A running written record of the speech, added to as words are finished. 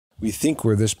we think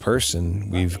we're this person.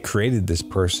 We've created this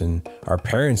person. Our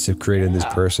parents have created this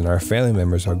person. Our family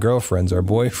members, our girlfriends, our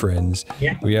boyfriends.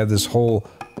 Yeah. We have this whole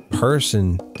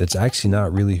person that's actually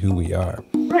not really who we are.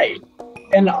 Right.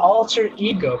 An alter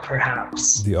ego,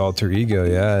 perhaps. The alter ego,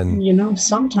 yeah. And you know,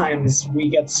 sometimes we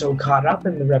get so caught up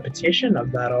in the repetition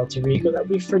of that alter ego that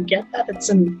we forget that it's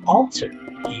an alter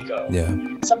ego. yeah.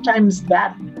 Sometimes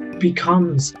that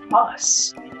becomes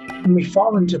us. And we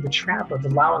fall into the trap of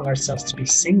allowing ourselves to be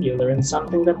singular in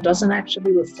something that doesn't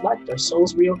actually reflect our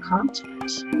soul's real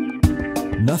content.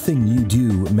 Nothing you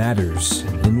do matters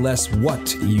unless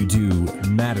what you do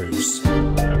matters.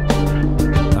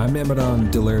 I'm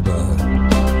Amadon DellErba,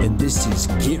 and this is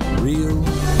Get Real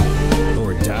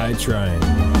or Die Trying.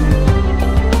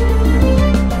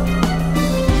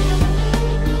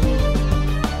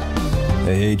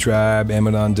 Hey tribe,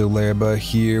 Amadon DellErba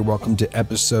here. Welcome to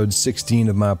episode 16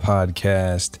 of my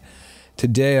podcast.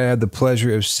 Today I had the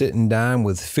pleasure of sitting down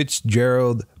with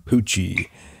Fitzgerald Pucci.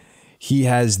 He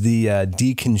has the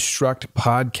Deconstruct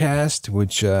podcast,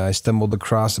 which I stumbled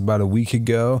across about a week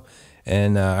ago.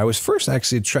 And I was first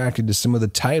actually attracted to some of the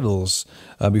titles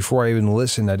before I even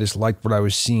listened. I just liked what I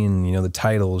was seeing, you know, the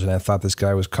titles, and I thought this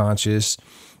guy was conscious.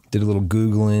 Did a little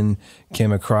Googling,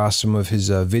 came across some of his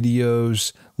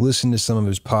videos, listened to some of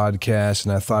his podcasts,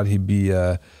 and I thought he'd be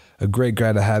a great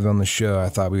guy to have on the show. I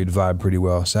thought we would vibe pretty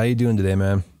well. So how you doing today,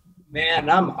 man? Man,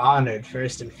 I'm honored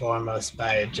first and foremost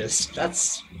by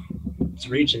it's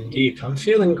reaching deep. I'm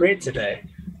feeling great today.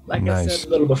 Like Nice. I said a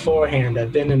little beforehand,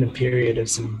 I've been in a period of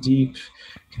some deep,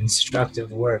 constructive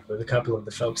work with a couple of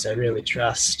the folks I really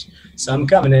trust. So I'm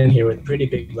coming in here with a pretty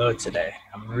big load today.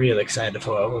 I'm really excited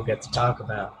for what we'll get to talk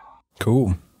about.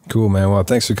 Cool, man. Well,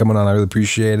 thanks for coming on. I really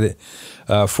appreciate it.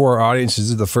 For our audience, this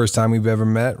is the first time we've ever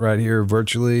met right here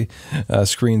virtually,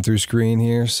 screen through screen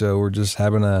here. So we're just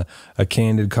having a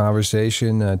candid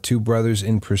conversation, two brothers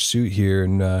in pursuit here.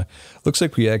 And looks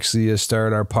like we actually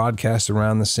started our podcast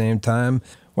around the same time.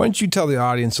 Why don't you tell the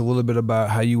audience a little bit about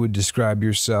how you would describe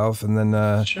yourself? And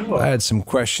then Sure. I had some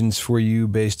questions for you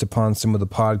based upon some of the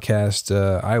podcasts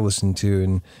I listened to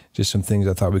and just some things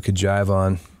I thought we could jive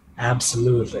on.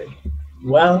 Absolutely.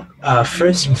 Well,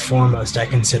 first and foremost, I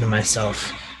consider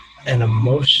myself an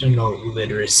emotional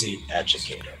literacy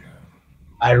educator.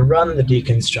 I run the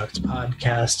Deconstruct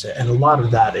podcast, and a lot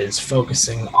of that is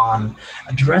focusing on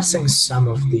addressing some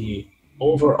of the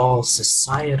overall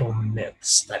societal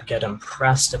myths that get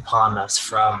impressed upon us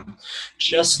from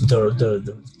just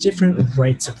the different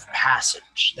rites of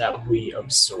passage that we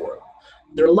absorb.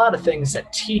 There are a lot of things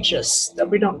that teach us that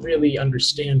we don't really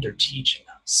understand are teaching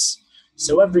us.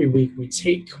 So every week we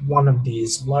take one of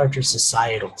these larger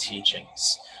societal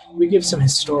teachings, we give some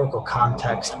historical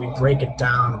context, we break it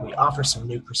down, we offer some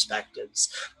new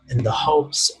perspectives in the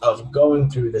hopes of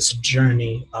going through this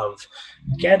journey of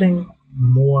getting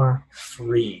more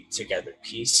free together,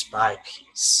 piece by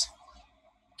piece.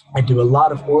 I do a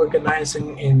lot of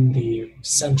organizing in the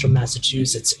central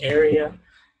Massachusetts area.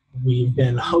 We've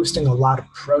been hosting a lot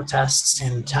of protests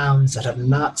in towns that have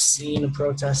not seen a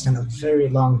protest in a very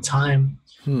long time,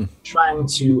 trying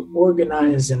to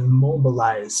organize and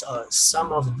mobilize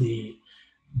some of the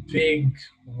big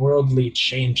worldly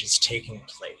changes taking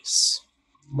place.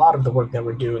 A lot of the work that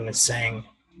we're doing is saying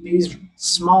these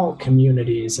small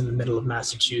communities in the middle of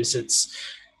Massachusetts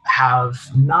have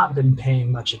not been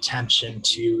paying much attention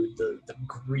to the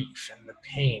grief and the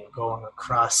pain going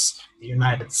across the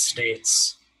United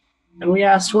States. And we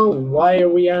asked, well, why are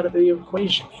we out of the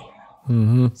equation here?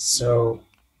 Mm-hmm. So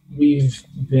we've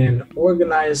been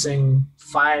organizing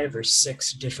 5 or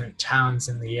 6 different towns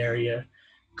in the area,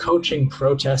 coaching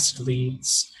protest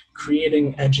leads,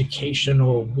 creating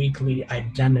educational weekly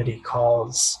identity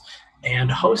calls, and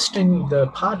hosting the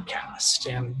podcast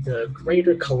and the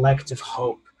greater collective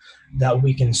hope that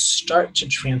we can start to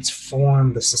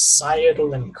transform the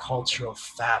societal and cultural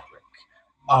fabric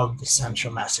of the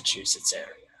central Massachusetts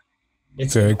area.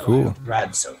 It's very cool.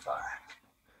 Rad so far.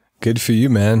 Good for you,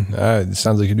 man. It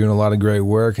sounds like you're doing a lot of great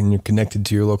work and you're connected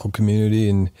to your local community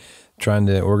and trying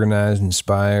to organize,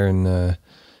 inspire, and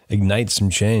ignite some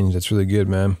change. That's really good,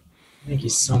 man. Thank you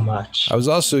so much. I was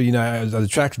also, I was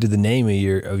attracted to the name of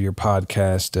your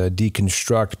podcast,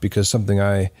 Deconstruct, because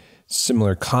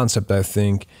similar concept, I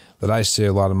think, that I say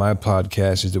a lot of my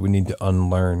podcasts is that we need to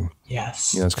unlearn.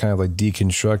 Yes. It's kind of like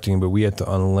deconstructing, but we have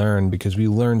to unlearn because we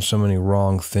learn so many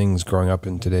wrong things growing up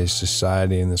in today's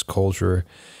society and this culture,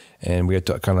 and we have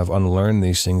to kind of unlearn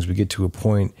these things. We get to a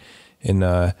point in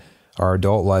our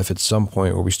adult life at some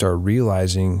point where we start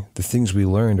realizing the things we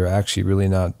learned are actually really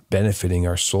not benefiting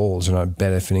our souls, they're not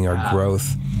benefiting our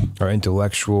growth, our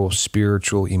intellectual,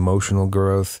 spiritual, emotional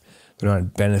growth. they're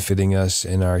not benefiting us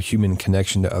in our human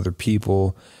connection to other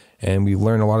people. And we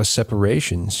learn a lot of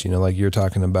separations, you know, like you're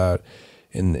talking about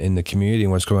in the community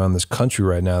and what's going on in this country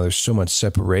right now. There's so much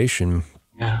separation.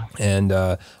 Yeah. And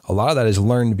a lot of that is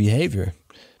learned behavior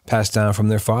passed down from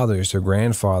their fathers, their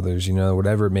grandfathers, you know,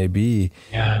 whatever it may be.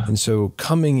 Yeah. And so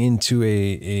coming into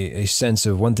a sense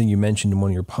of one thing you mentioned in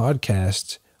one of your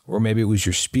podcasts, or maybe it was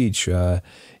your speech,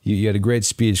 you had a great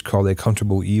speech called "A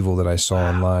Comfortable Evil" that I saw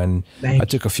online. I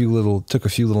took a few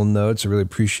little notes. I really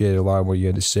appreciated a lot of what you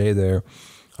had to say there.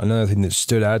 Another thing that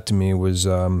stood out to me was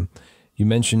you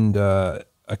mentioned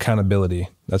accountability.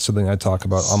 That's something I talk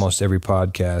about almost every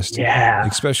podcast. Yeah.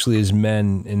 Especially as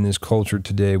men in this culture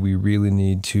today, we really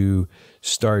need to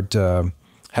start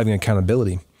having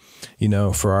accountability, you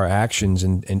know, for our actions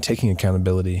and taking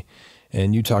accountability.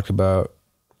 And you talked about,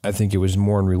 I think it was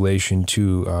more in relation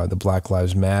to the Black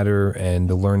Lives Matter and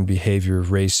the learned behavior of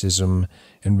racism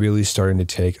and really starting to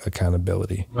take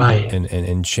accountability, right,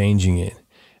 and changing it.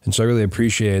 And so I really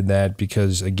appreciated that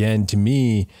because, again, to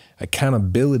me,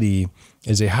 accountability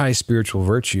is a high spiritual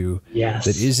virtue. Yes.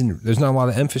 That isn't, there's not a lot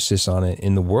of emphasis on it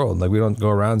in the world. Like we don't go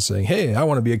around saying, hey, I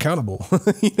want to be accountable,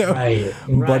 you know, right.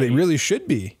 But it really should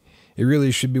be. It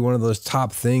really should be one of those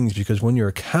top things, because when you're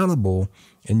accountable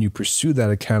and you pursue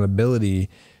that accountability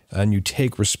and you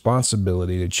take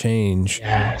responsibility to change,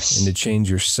 yes, and to change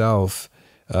yourself,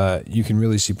 you can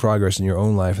really see progress in your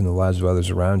own life and the lives of others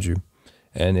around you.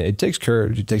 And it takes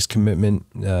courage, it takes commitment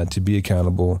to be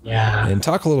accountable. Yeah. And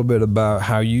talk a little bit about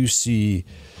how you see,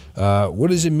 what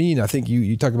does it mean? I think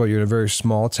you talk about you're in a very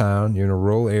small town, you're in a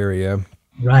rural area.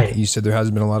 Right. You said there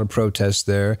hasn't been a lot of protests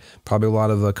there, probably a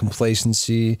lot of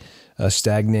complacency,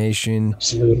 stagnation.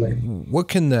 Absolutely. What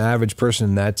can the average person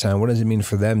in that town, what does it mean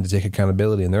for them to take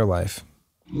accountability in their life?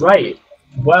 Right.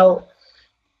 Well,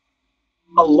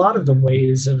 a lot of the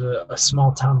ways of a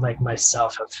small town like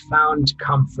myself have found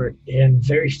comfort in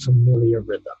very familiar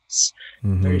rhythms,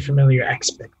 very familiar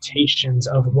expectations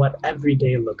of what every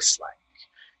day looks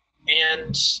like.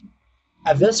 And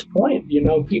at this point, you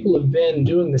know, people have been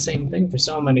doing the same thing for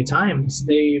so many times,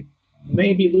 they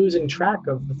may be losing track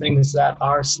of the things that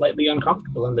are slightly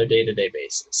uncomfortable in their day-to-day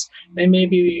basis. They may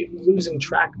be losing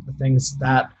track of the things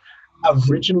that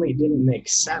originally didn't make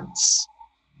sense,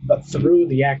 but through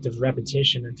the act of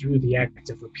repetition and through the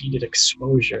act of repeated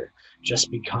exposure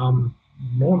just become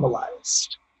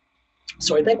normalized.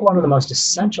 So I think one of the most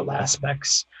essential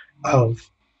aspects of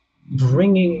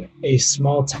bringing a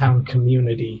small town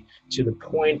community to the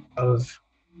point of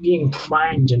being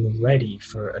primed and ready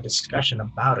for a discussion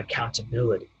about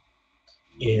accountability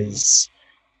is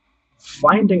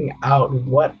finding out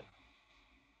what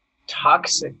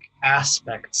toxic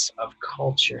aspects of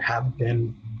culture have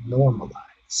been normalized.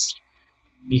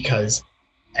 Because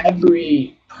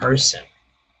every person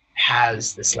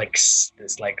has this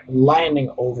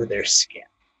lining over their skin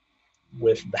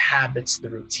with the habits, the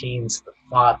routines, the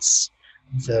thoughts,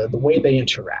 the way they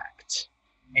interact.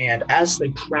 And as they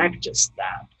practice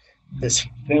that, this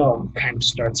film kind of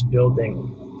starts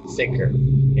building thicker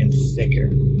and thicker.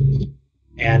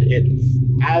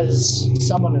 And as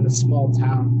someone in a small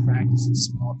town practices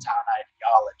small town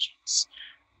ideologies,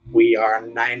 we are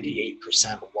 98%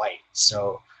 white.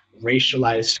 So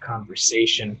racialized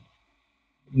conversation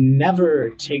never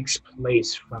takes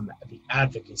place from the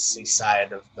advocacy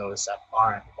side of those that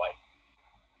aren't white.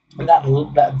 And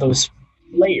that those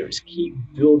layers keep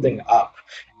building up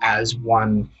as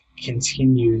one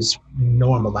continues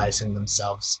normalizing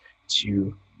themselves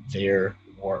to their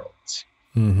world.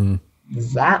 Mm-hmm.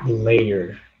 That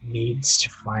layer needs to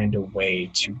find a way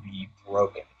to be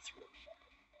broken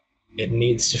through. It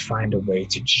needs to find a way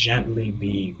to gently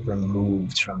be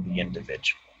removed from the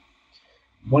individual.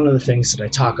 One of the things that I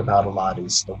talk about a lot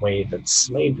is the way that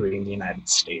slavery in the United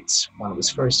States, when it was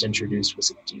first introduced,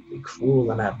 was a deeply cruel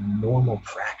and abnormal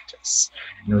practice.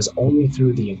 And it was only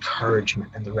through the encouragement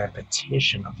and the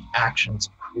repetition of the actions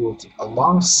of cruelty,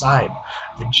 alongside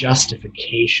the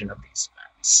justification of these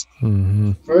events. Mm-hmm.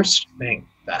 The first thing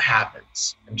that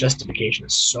happens, and justification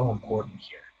is so important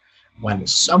here, when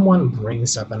someone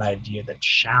brings up an idea that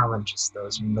challenges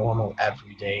those normal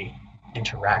everyday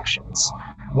interactions,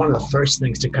 one of the first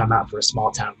things to come out for a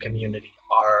small town community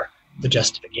are the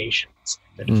justifications,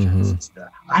 the defenses, the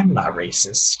I'm not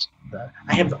racist,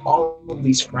 I have all of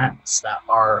these friends that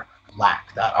are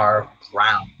black, that are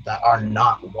brown, that are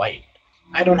not white.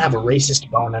 I don't have a racist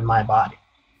bone in my body.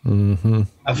 Mm-hmm.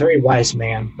 A very wise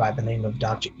man by the name of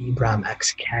Dr. Ibram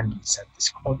X. Kendi said this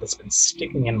quote that's been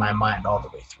sticking in my mind all the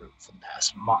way through for the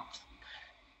past month.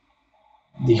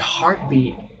 The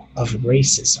heartbeat of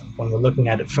racism, when we're looking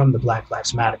at it from the Black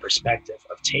Lives Matter perspective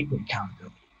of taking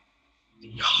accountability,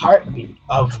 the heartbeat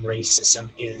of racism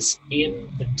is in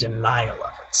the denial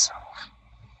of itself.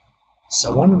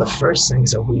 So one of the first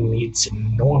things that we need to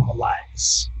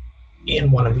normalize in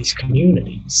one of these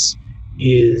communities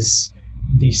is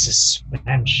the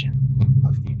suspension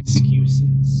of the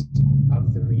excuses,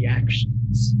 of the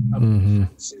reactions, of the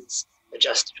defenses, the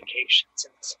justifications,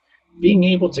 and being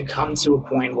able to come to a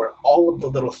point where all of the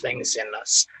little things in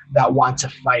us that want to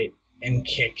fight and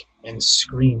kick and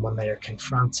scream when they are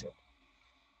confronted,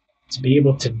 to be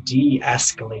able to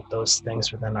de-escalate those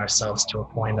things within ourselves to a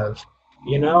point of,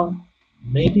 you know,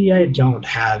 maybe I don't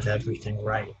have everything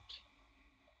right.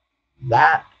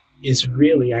 That is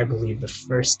really, I believe, the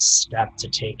first step to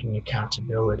taking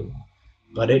accountability.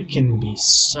 But it can be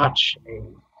such a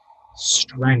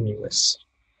strenuous,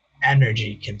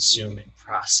 energy-consuming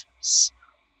process.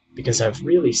 Because I've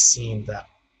really seen that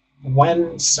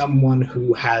when someone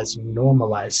who has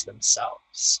normalized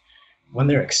themselves, when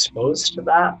they're exposed to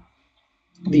that,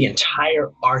 the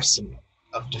entire arsenal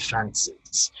of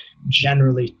defenses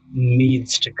generally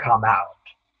needs to come out,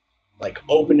 like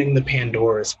opening the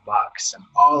Pandora's box and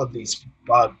all of these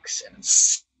bugs and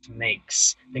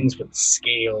snakes, things with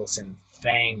scales and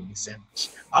fangs and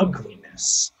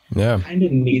ugliness, kind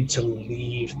of need to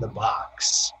leave the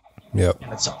box. Yep.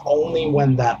 And it's only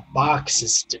when that box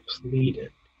is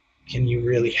depleted can you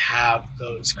really have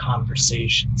those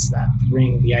conversations that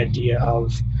bring the idea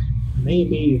of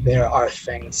maybe there are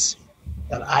things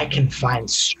that I can find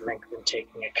strength in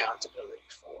taking accountability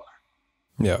for.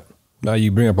 Yeah. Now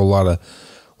you bring up a lot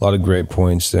of great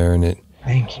points there, and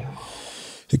Thank you.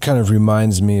 It kind of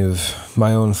reminds me of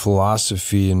my own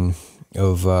philosophy and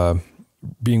of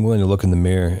being willing to look in the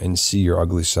mirror and see your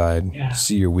ugly side,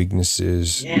 see your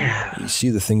weaknesses, you see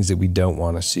the things that we don't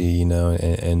want to see, you know,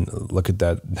 and look at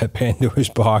that Pandora's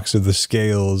box of the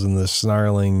scales and the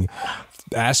snarling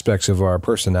aspects of our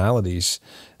personalities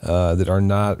that are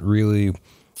not really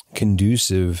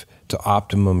conducive to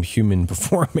optimum human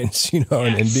performance, you know,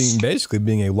 and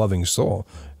being a loving soul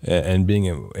and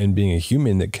being a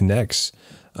human that connects.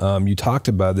 You talked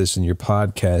about this in your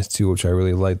podcast too, which I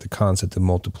really like, the concept of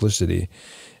multiplicity.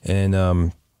 And,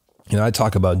 you know, I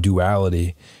talk about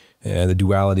duality, the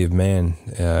duality of man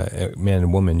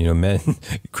and woman, you know, men,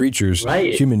 creatures,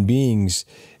 human beings,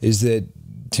 is that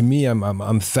to me,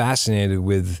 I'm fascinated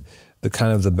with the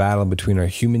kind of the battle between our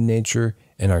human nature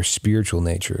and our spiritual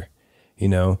nature, you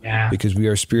know, because we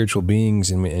are spiritual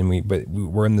beings but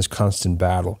we're in this constant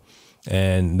battle.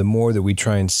 And the more that we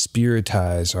try and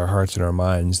spiritize our hearts and our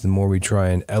minds, the more we try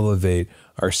and elevate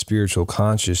our spiritual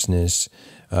consciousness,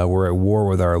 we're at war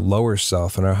with our lower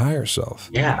self and our higher self,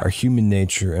 our human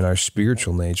nature and our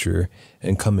spiritual nature,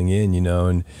 and coming in, you know,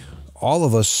 and all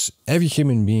of us, every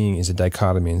human being is a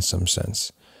dichotomy in some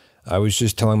sense. I was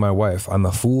just telling my wife, I'm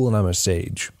a fool and I'm a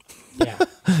sage.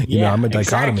 You know, I'm a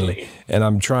dichotomy, and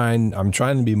I'm trying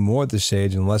to be more the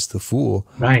sage and less the fool.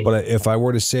 But if I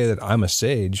were to say that I'm a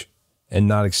sage and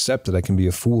not accept that I can be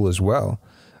a fool as well,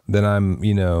 then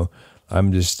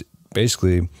I'm just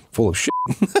basically full of shit.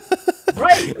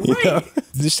 You know?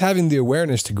 Just having the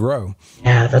awareness to grow.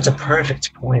 Yeah, that's a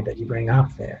perfect point that you bring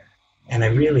up there. And I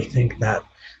really think that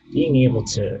being able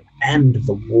to end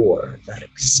the war that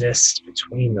exists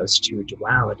between those two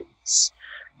dualities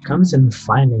comes in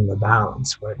finding the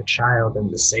balance where the child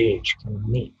and the sage can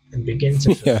meet and begin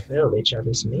to fulfill each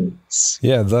other's needs.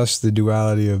 Yeah, thus the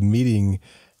duality of meeting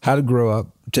how to grow up,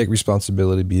 take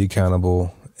responsibility, be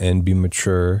accountable, and be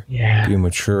mature, be a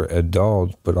mature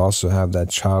adult, but also have that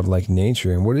childlike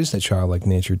nature. And what is that childlike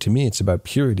nature? To me, it's about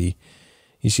purity.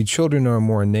 You see, children are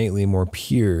more innately more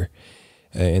pure,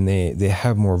 and they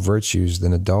have more virtues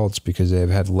than adults because they have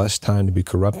had less time to be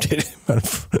corrupted.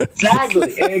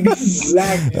 Exactly.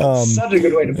 Such a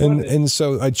good way to put it. And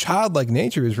so a childlike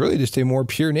nature is really just a more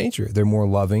pure nature. They're more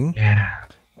loving.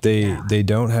 They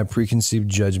don't have preconceived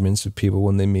judgments of people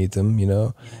when they meet them, you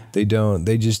know. They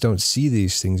just don't see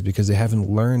these things because they haven't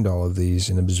learned all of these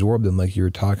and absorbed them like you were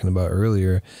talking about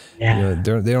earlier. You know,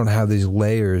 they don't have these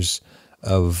layers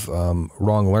of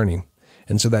wrong learning.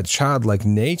 And so that childlike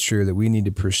nature that we need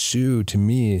to pursue, to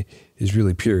me, is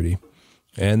really purity.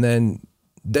 And then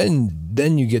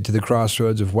you get to the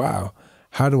crossroads of, wow,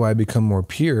 how do I become more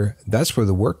pure? That's where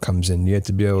the work comes in. You have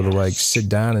to be able to like sit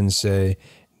down and say,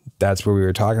 that's what we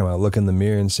were talking about. Look in the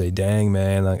mirror and say, dang,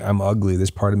 man, like, I'm ugly.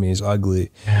 This part of me is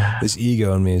ugly. This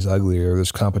ego in me is ugly, or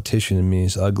this competition in me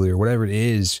is ugly, or whatever it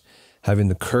is. Having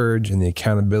the courage and the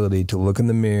accountability to look in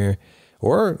the mirror,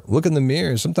 or look in the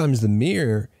mirror. Sometimes the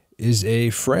mirror is a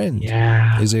friend,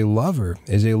 is a lover,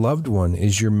 is a loved one,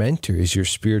 is your mentor, is your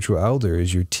spiritual elder,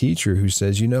 is your teacher who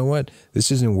says, you know what,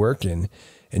 this isn't working.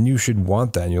 And you should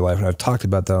want that in your life. And I've talked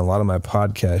about that on a lot of my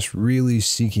podcasts, really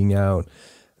seeking out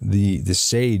the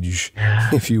sage,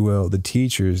 if you will, the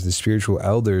teachers, the spiritual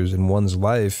elders in one's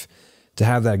life, to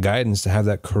have that guidance, to have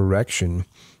that correction,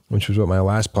 which was what my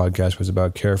last podcast was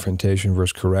about, confrontation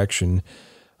versus correction.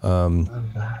 You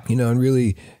know, and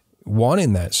really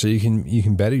wanting that so you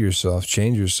can better yourself,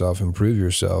 change yourself, improve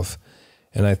yourself.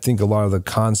 And I think a lot of the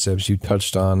concepts you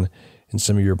touched on in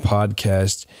some of your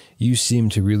podcasts, you seem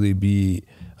to really be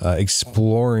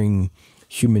exploring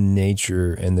human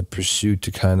nature and the pursuit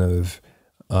to kind of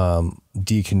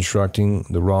deconstructing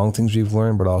the wrong things we've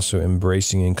learned, but also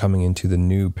embracing and coming into the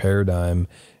new paradigm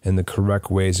and the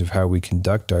correct ways of how we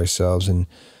conduct ourselves. And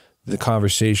the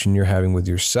conversation you're having with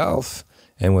yourself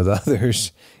and with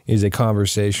others is a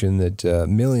conversation that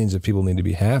millions of people need to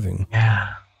be having.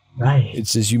 Yeah, right.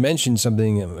 It's as you mentioned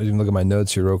something, I'm going to look at my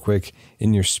notes here real quick,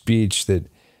 in your speech, that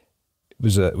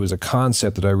was a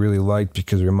concept that I really liked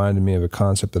because it reminded me of a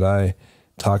concept that I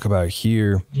talk about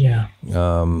here. Yeah.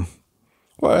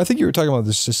 Well, I think you were talking about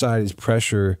the society's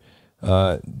pressure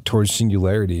towards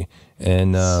singularity,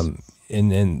 and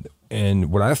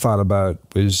what I thought about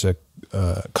was a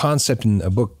concept in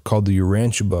a book called the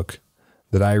Urantia book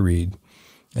that I read,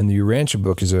 and the Urantia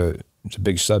book is it's a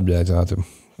big subject. I'll have to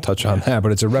touch on that,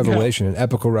 but it's a revelation, an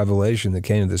epical revelation that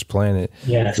came to this planet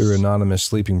through an anonymous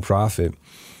sleeping prophet.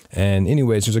 And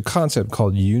anyways, there's a concept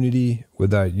called unity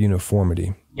without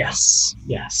uniformity. Yes,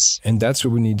 yes. And that's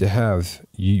what we need to have.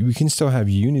 We can still have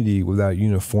unity without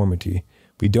uniformity.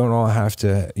 We don't all have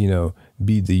to, you know,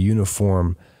 be the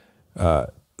uniform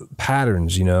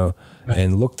patterns, you know,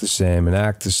 and look the same and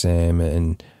act the same,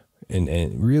 and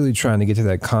really trying to get to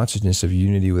that consciousness of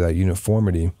unity without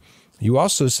uniformity. You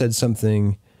also said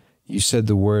something, you said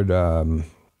the word,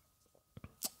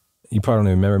 you probably don't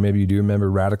remember, maybe you do remember,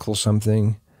 radical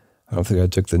something. I don't think I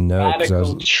took the note.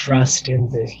 Radical trust in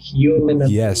the human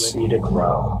ability to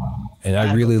grow. And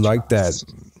I really liked that.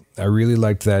 I really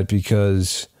liked that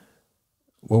because,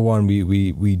 well, one, we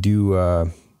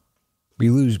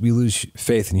lose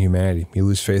faith in humanity. We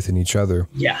lose faith in each other.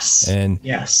 Yes. And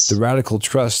the radical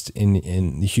trust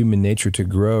in the human nature to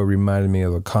grow reminded me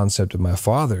of a concept of my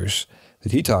father's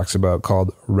that he talks about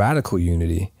called radical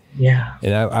unity. Yeah.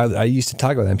 And I used to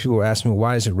talk about that, and people would ask me,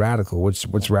 why is it radical?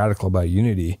 What's radical about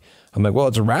unity? I'm like, well,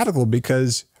 it's radical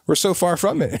because we're so far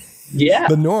from it. Yeah.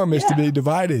 The norm is to be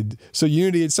divided. So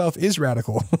unity itself is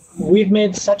radical. We've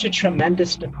made such a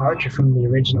tremendous departure from the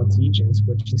original teachings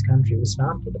which this country was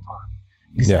founded upon.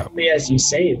 Exactly as you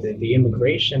say, the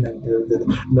immigration and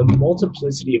the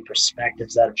multiplicity of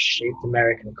perspectives that have shaped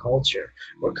American culture.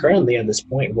 We're currently at this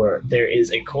point where there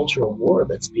is a cultural war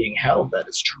that's being held that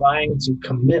is trying to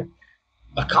commit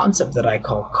a concept that I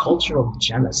call cultural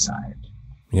genocide.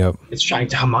 Yep. It's trying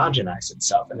to homogenize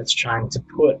itself, and it's trying to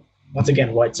put, once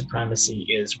again, white supremacy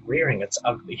is rearing its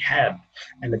ugly head,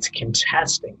 and it's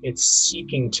contesting, it's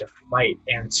seeking to fight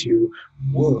and to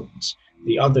wound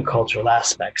the other cultural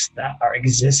aspects that are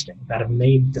existing, that have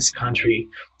made this country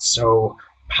so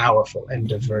powerful and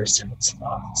diverse in its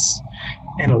thoughts.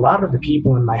 And a lot of the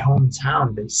people in my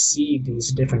hometown, they see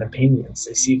these different opinions,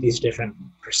 they see these different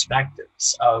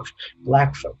perspectives of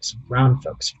Black folks, of brown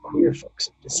folks, of queer folks,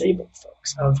 of disabled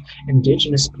folks, of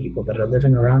indigenous people that are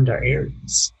living around our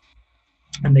areas.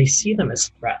 And they see them as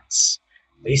threats.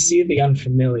 They see the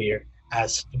unfamiliar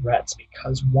as threats,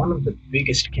 because one of the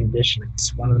biggest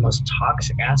conditionings, one of the most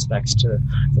toxic aspects to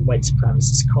the white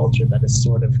supremacist culture that has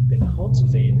sort of been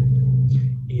cultivated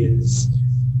is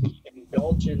the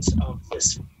indulgence of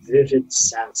this vivid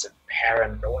sense of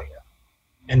paranoia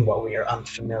and what we are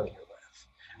unfamiliar with.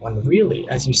 When really,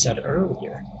 as you said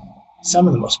earlier, some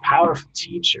of the most powerful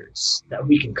teachers that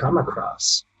we can come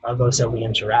across are those that we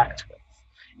interact with.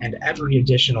 And every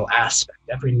additional aspect,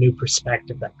 every new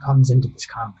perspective that comes into this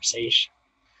conversation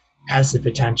has the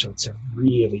potential to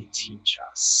really teach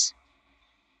us.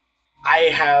 I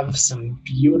have some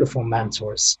beautiful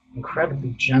mentors,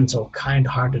 incredibly gentle,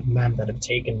 kind-hearted men that have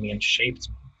taken me and shaped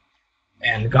me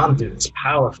and gone through this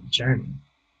powerful journey.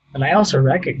 And I also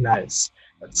recognize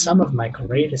that some of my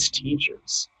greatest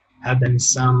teachers have been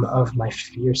some of my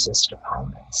fiercest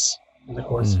opponents in the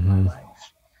course of my life.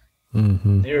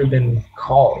 Mm-hmm. There have been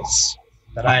calls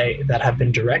that have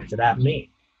been directed at me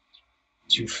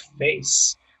to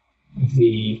face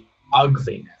the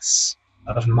ugliness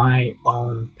of my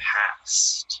own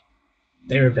past.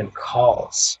 There have been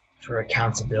calls for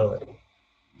accountability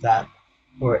that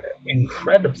were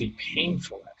incredibly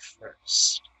painful at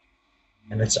first.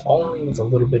 And it's only with a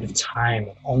little bit of time,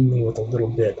 and only with a little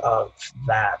bit of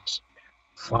that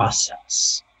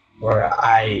process where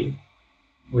I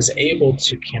was able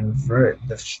to convert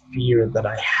the fear that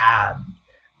I had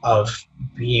of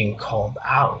being called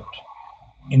out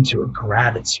into a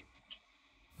gratitude.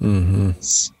 Mm-hmm.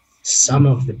 Some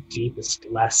of the deepest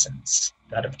lessons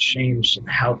that have changed and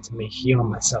helped me heal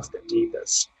myself the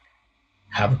deepest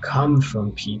have come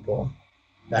from people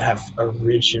that have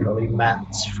originally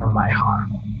meant for my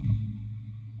harm.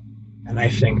 And I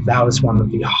think that was one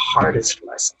of the hardest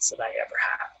lessons that I ever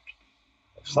had.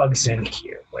 It plugs in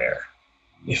here where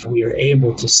if we are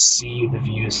able to see the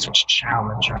views which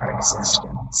challenge our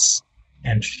existence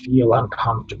and feel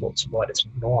uncomfortable to what is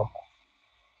normal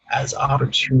as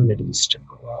opportunities to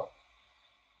grow,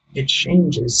 it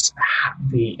changes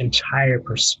the entire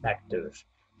perspective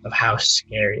of how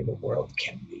scary the world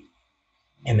can be.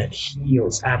 And it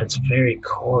heals at its very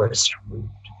corest root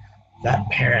that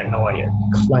paranoia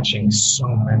clutching so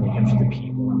many of the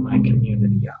people in my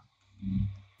community up.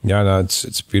 Yeah, no,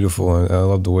 it's beautiful. I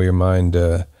love the way your mind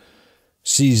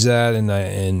sees that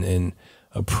and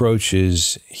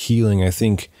approaches healing. I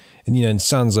think, and you know, it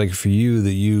sounds like for you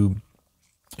that you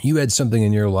had something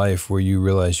in your life where you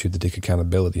realized you had to take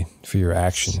accountability for your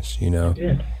actions. You know, I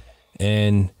did.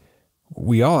 And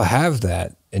we all have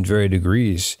that in varying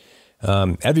degrees.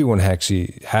 Everyone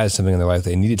actually has something in their life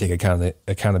they need to take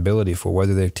accountability for.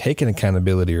 Whether they've taken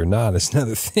accountability or not, it's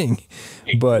another thing.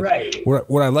 But right.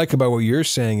 what I like about what you're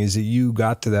saying is that you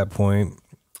got to that point.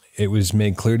 It was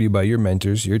made clear to you by your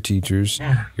mentors, your teachers,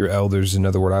 your elders,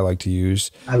 another word I like to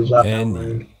use. I love that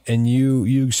word. And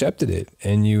you accepted it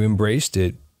and you embraced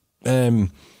it. That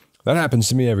happens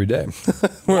to me every day.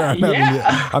 Where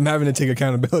I'm having to take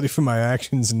accountability for my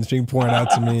actions and it's being pointed out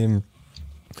to me. And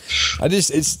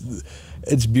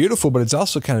it's beautiful, but it's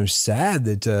also kind of sad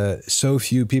that so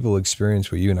few people experience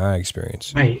what you and I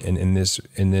experience, right? In this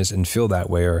and feel that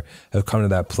way, or have come to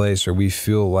that place, or we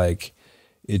feel like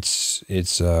it's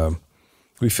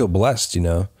we feel blessed, you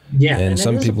know. Yeah, and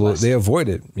some people they avoid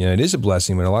it. You know, it is a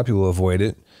blessing, but a lot of people avoid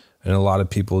it, and a lot of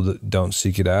people don't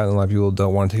seek it out, and a lot of people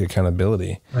don't want to take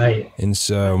accountability, right? And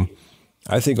so.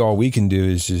 I think all we can do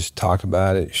is just talk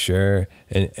about it, share,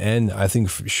 and I think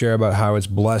share about how it's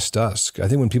blessed us. I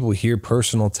think when people hear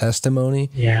personal testimony,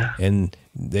 and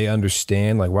they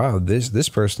understand, like, wow, this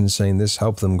person's saying this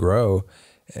helped them grow,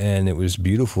 and it was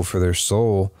beautiful for their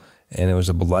soul, and it was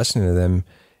a blessing to them.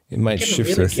 It might shift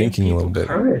really their thinking a little bit.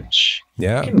 Courage.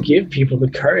 Yeah, you can give people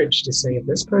the courage to say, if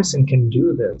this person can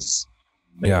do this,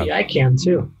 maybe I can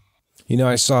too. You know,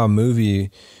 I saw a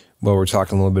movie. Well, we're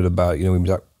talking a little bit about, you know, we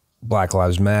talk Black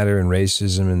Lives Matter and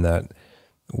racism and that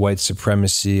white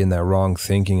supremacy and that wrong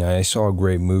thinking. I saw a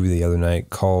great movie the other night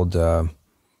called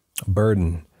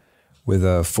Burden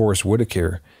with Forest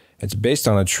Whitaker. It's based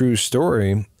on a true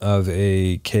story of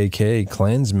a KK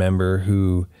Klans member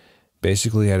who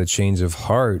basically had a change of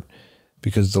heart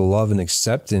because the love and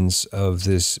acceptance of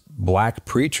this black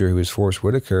preacher who is Forest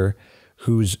Whitaker,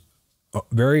 whose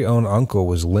very own uncle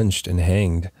was lynched and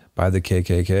hanged by the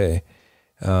KKK.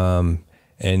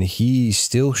 And he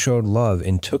still showed love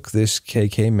and took this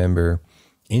KK member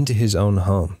into his own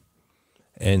home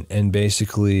and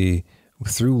basically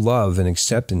through love and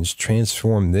acceptance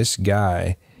transformed this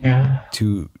guy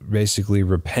to basically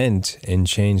repent and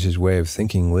change his way of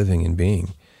thinking, living, and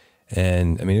being.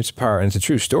 And I mean, it's power, and it's a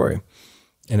true story.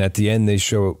 And at the end, they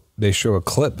show a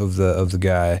clip of the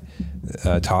guy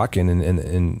talking,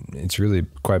 and it's really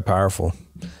quite powerful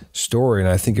story. And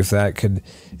I think if that could,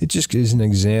 it just is an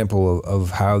example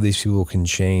of how these people can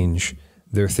change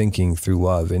their thinking through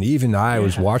love. And even I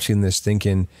was watching this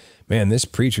thinking, man, this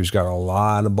preacher's got a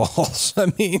lot of balls.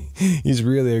 I mean, he's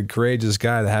really a courageous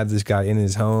guy to have this guy in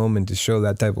his home and to show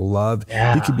that type of love.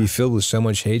 He could be filled with so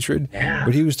much hatred,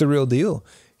 but he was the real deal.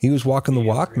 He was walking the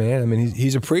walk, man. I mean,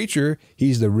 he's a preacher.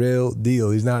 He's the real deal.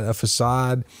 He's not a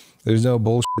facade. There's no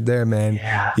bullshit there, man.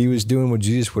 He was doing what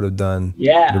Jesus would have done.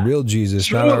 The real Jesus,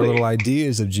 truly. Not our little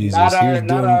ideas of Jesus.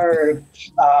 Not our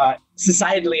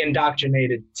societally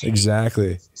indoctrinated.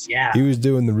 Exactly. He was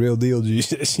doing the real deal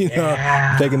Jesus, you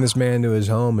know, taking this man to his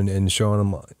home and showing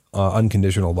him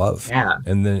unconditional love.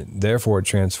 And then therefore it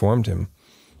transformed him,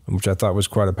 which I thought was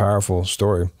quite a powerful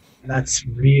story. That's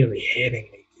really hitting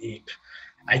me deep.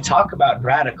 I talk about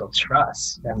radical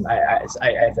trust, and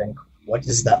I think, what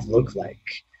does that look like?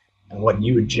 And what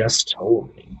you just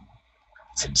told me,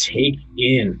 to take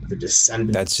in the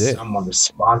descendants of someone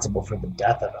responsible for the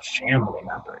death of a family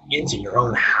member into your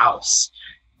own house.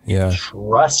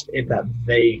 Trust that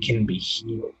they can be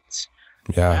healed.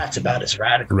 That's about as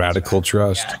radical. Radical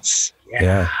trust.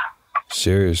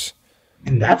 Serious.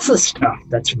 And that's the stuff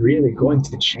that's really going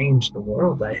to change the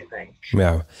world, I think.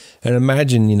 And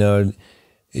imagine, you know,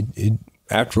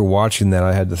 after watching that,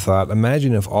 I had the thought,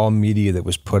 imagine if all media that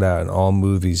was put out and all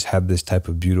movies had this type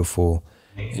of beautiful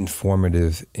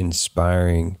informative,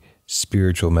 inspiring,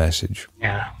 spiritual message.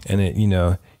 Yeah. And it, you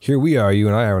know, here we are, you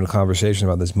and I are having a conversation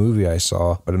about this movie I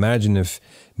saw, but imagine if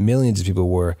millions of people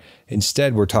were.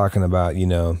 Instead, we're talking about, you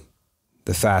know,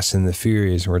 the Fast and the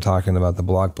Furious, and we're talking about the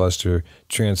blockbuster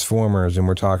Transformers, and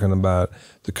we're talking about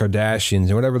the Kardashians,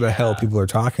 and whatever the hell people are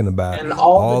talking about. And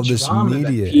all this drama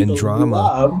media and drama.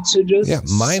 Love to just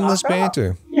mindless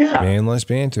banter. Mindless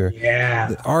banter. Yeah.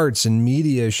 The arts and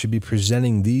media should be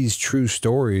presenting these true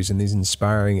stories and these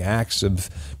inspiring acts of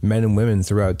men and women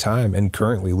throughout time and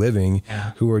currently living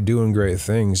who are doing great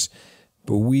things.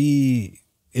 But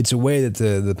it's a way that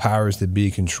the powers that be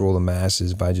control the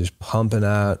masses by just pumping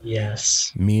out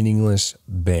meaningless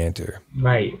banter.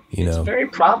 Right. It's very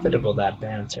profitable, that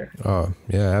banter. Oh,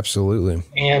 yeah, absolutely.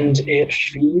 And it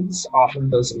feeds off of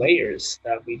those layers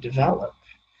that we develop.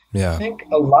 Yeah. I think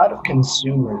a lot of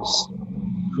consumers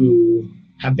who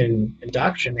have been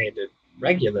indoctrinated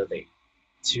regularly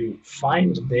to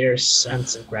find their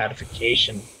sense of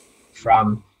gratification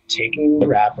from taking the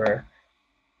wrapper,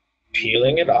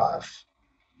 peeling it off,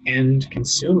 and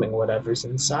consuming whatever's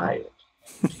inside.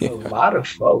 A lot of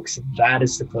folks, that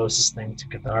is the closest thing to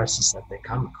catharsis that they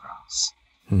come across.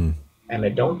 And I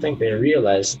don't think they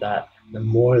realize that the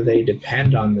more they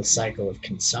depend on the cycle of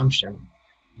consumption,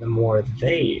 the more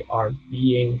they are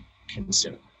being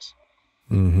consumed.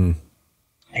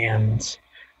 And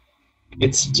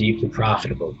it's deeply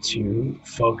profitable to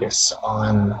focus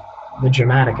on the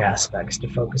dramatic aspects, to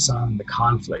focus on the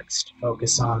conflicts, to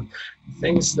focus on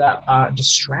things that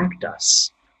distract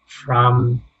us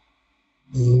from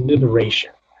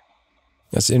liberation.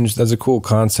 That's a cool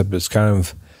concept. It's kind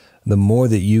of the more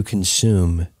that you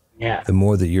consume, the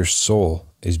more that your soul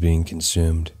is being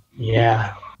consumed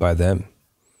by them.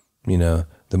 You know,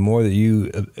 the more that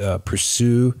you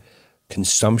pursue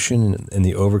consumption and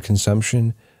the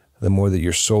overconsumption, the more that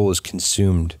your soul is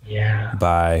consumed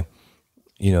by,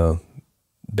 you know,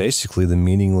 basically the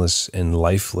meaningless and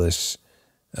lifeless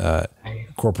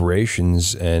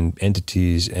corporations and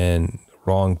entities and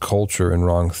wrong culture and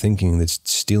wrong thinking that's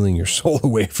stealing your soul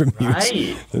away from you.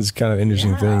 It's kind of an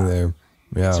interesting thing there.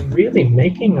 Yeah. It's really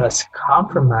making us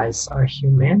compromise our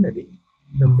humanity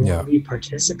the more we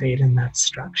participate in that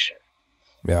structure.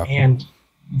 Yeah. And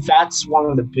that's one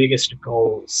of the biggest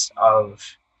goals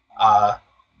of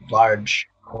large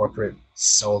corporate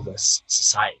soulless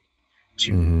society,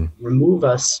 to remove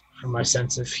us from our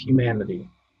sense of humanity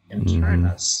and turn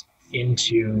us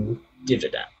into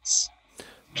dividends.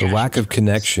 The lack of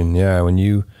connection, when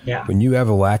you have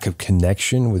a lack of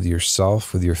connection with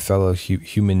yourself, with your fellow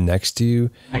human next to you,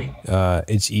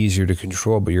 it's easier to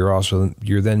control, but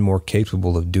you're then more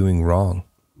capable of doing wrong.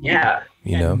 Yeah,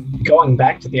 you know, going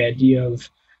back to the idea of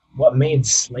what made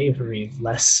slavery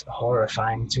less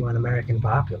horrifying to an American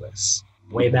populace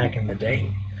way back in the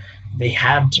day. They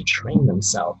had to train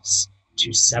themselves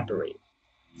to separate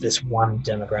this one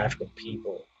demographic of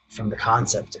people from the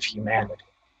concept of humanity.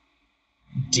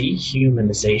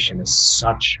 Dehumanization is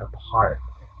such a part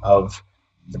of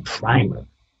the primer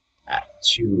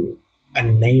to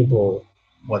enable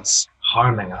what's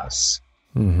harming us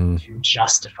to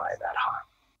justify that harm.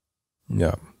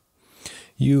 Yeah.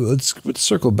 Let's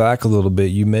circle back a little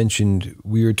bit. You mentioned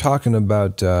we were talking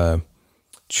about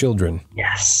children,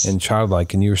 and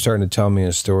childlike, and you were starting to tell me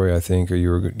a story, I think, or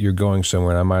you're going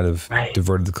somewhere, and I might have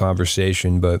diverted the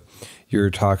conversation, but you're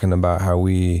talking about how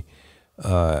we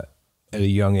at a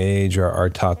young age are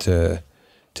taught to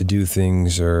do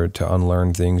things or to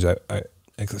unlearn things. I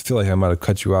feel like I might have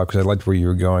cut you out because I liked where you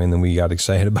were going, and then we got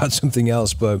excited about something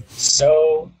else. But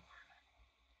so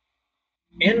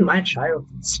in my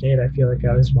childhood state, I feel like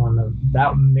I was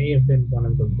that may have been one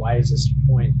of the wisest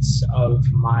points of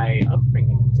my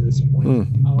upbringing to this point,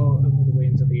 all the way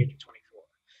until the age of 24.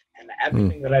 And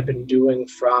everything that I've been doing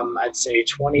from, I'd say,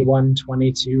 21,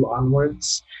 22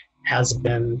 onwards has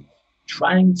been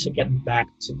trying to get back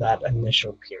to that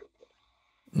initial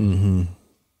period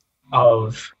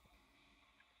of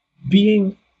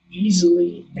being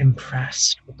easily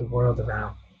impressed with the world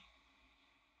around me.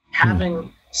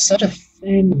 Having such a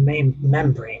thin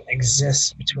membrane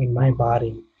exists between my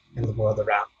body and the world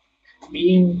around me.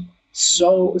 Being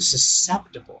so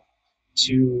susceptible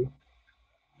to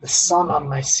the sun on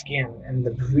my skin and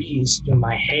the breeze through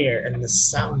my hair and the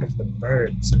sound of the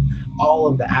birds and all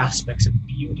of the aspects of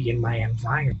beauty in my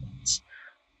environment.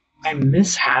 I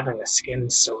miss having a skin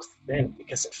so thin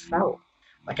because it felt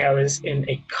like I was in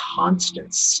a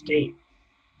constant state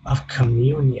of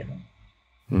communion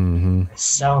with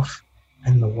myself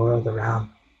and the world around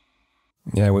me.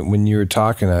 Yeah, when you were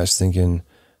talking, I was thinking,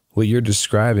 what you're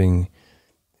describing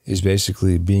is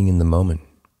basically being in the moment.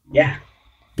 Yeah.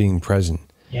 Being present.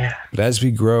 Yeah. But as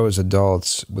we grow as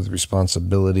adults with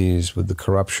responsibilities, with the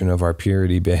corruption of our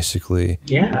purity, basically,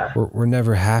 Yeah. we're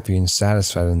never happy and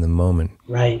satisfied in the moment.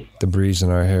 Right. The breeze in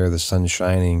our hair, the sun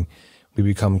shining, we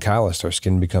become calloused. Our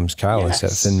skin becomes calloused.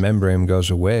 Yes. That thin membrane goes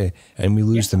away, and we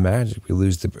lose the magic. We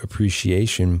lose the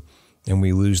appreciation, and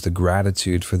we lose the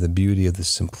gratitude for the beauty of the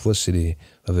simplicity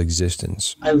of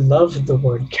existence. I love the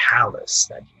word callous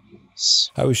that you use.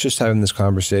 I was just having this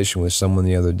conversation with someone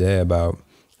the other day about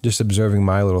just observing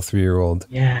my little 3-year-old,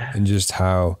 and just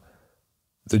how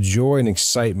the joy and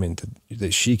excitement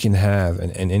that she can have,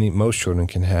 and most children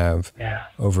can have,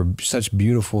 over such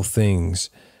beautiful things,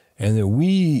 and that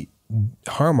we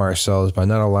harm ourselves by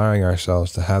not allowing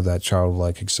ourselves to have that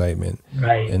childlike excitement.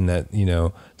 Right. And that,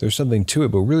 there's something to it,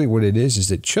 but really what it is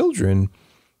that children,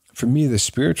 for me, the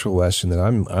spiritual lesson that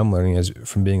I'm learning as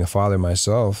from being a father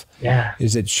myself,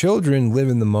 is that children live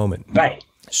in the moment. Right.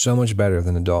 So much better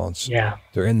than adults. Yeah.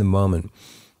 They're in the moment.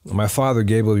 My father,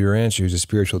 Gabriel of Urantia, who's a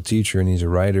spiritual teacher and he's a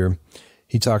writer,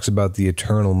 he talks about the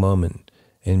eternal moment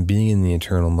and being in the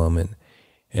eternal moment,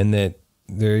 and that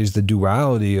there is the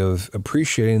duality of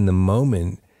appreciating the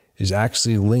moment is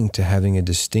actually linked to having a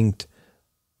distinct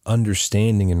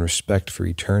understanding and respect for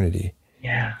eternity.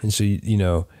 Yeah. And so,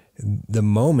 the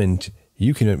moment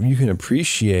you can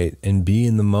appreciate and be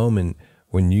in the moment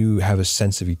when you have a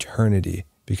sense of eternity,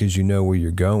 because you know where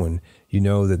you're going. You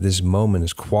know that this moment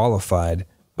is qualified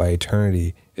by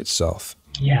eternity itself.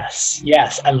 Yes,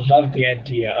 I love the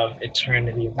idea of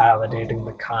eternity validating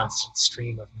the constant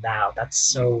stream of now.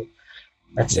 That's it.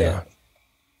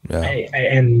 Yeah.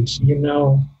 And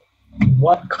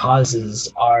what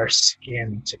causes our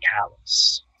skin to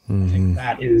callous? I think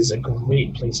that is a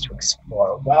great place to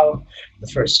explore. Well, the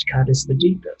first cut is the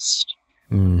deepest.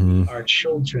 Our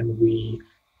children, we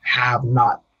have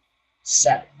not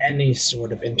set any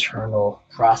sort of internal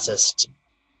process to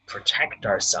protect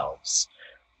ourselves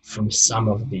from some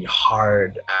of the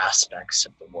hard aspects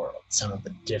of the world, some of the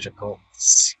difficult,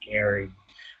 scary,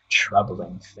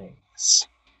 troubling things.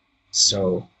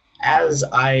 So as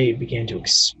I began to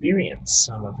experience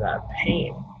some of that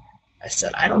pain, I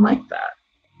said, I don't like that.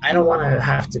 I don't want to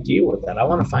have to deal with that. I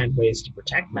want to find ways to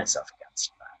protect myself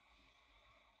against that.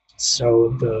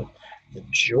 So the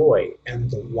joy and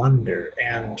the wonder,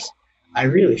 and I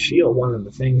really feel one of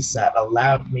the things that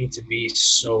allowed me to be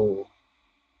so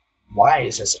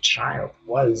wise as a child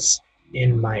was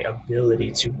in my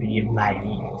ability to be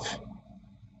naive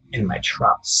in my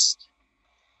trust.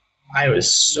 I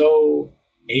was so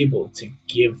able to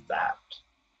give that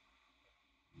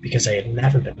because I had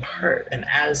never been hurt. And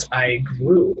as I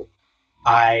grew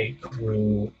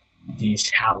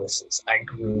these calluses. I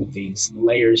grew these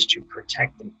layers to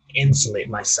protect and insulate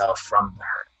myself from the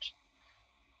hurt.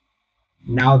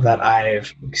 Now that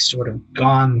I've sort of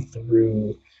gone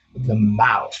through the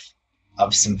mouth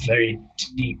of some very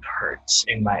deep hurts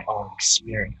in my own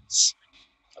experience,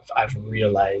 I've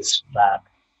realized that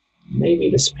maybe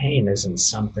this pain isn't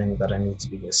something that I need to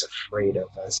be as afraid of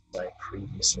as I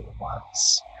previously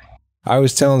was. I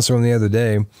was telling someone the other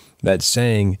day that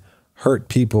saying, hurt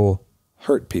people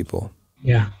hurt people.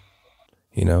 Yeah.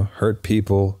 You know, hurt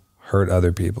people hurt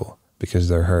other people because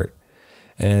they're hurt.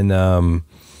 And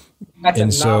that's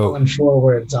and a novel in 4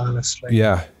 words, honestly.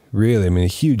 Yeah, really. I mean, a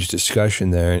huge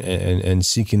discussion there, and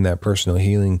seeking that personal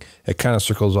healing. It kind of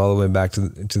circles all the way back to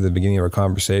the beginning of our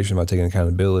conversation about taking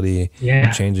accountability,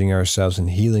 changing ourselves and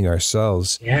healing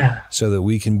ourselves, so that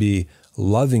we can be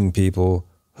loving people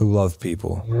who love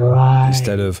people,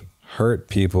 instead of hurt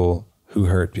people who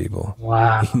hurt people.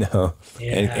 Wow. You know,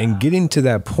 and getting to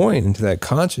that point, into that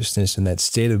consciousness and that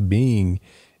state of being,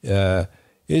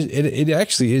 it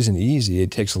actually isn't easy.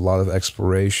 It takes a lot of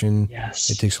exploration. Yes.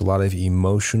 It takes a lot of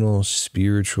emotional,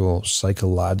 spiritual,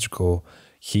 psychological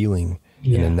healing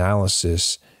and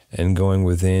analysis, and going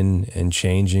within and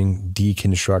changing,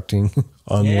 deconstructing,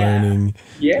 unlearning,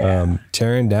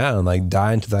 tearing down, like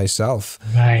die into thyself.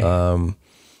 Right.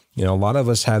 You know, a lot of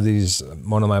us have these,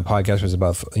 one of my podcasts was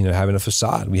about, you know, having a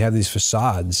facade. We have these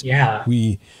facades. Yeah.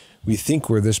 We think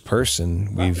we're this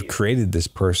person. We've created this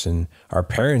person. Our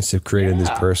parents have created this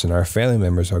person. Our family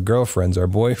members, our girlfriends, our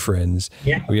boyfriends.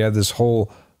 Yeah. We have this whole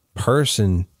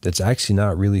person that's actually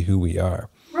not really who we are.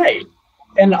 Right.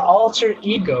 An alter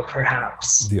ego,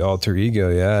 perhaps. The alter ego,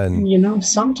 yeah. And you know,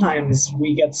 sometimes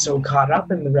we get so caught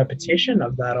up in the repetition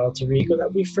of that alter ego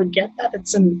that we forget that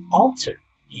it's an alter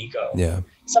ego. Yeah.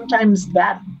 Sometimes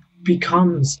that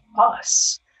becomes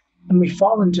us, and we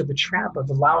fall into the trap of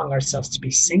allowing ourselves to be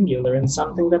singular in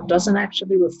something that doesn't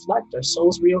actually reflect our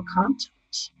soul's real content.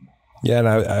 Yeah, and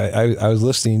I was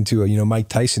listening to Mike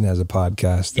Tyson has a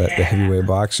podcast, that the heavyweight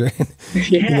boxer.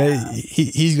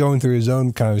 He's going through his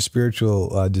own kind of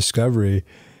spiritual discovery,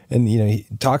 and he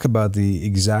talk about the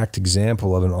exact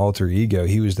example of an alter ego.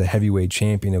 He was the heavyweight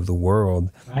champion of the world,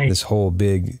 right. This whole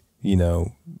big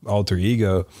alter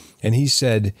ego, and he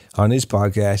said on his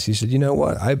podcast, he said, you know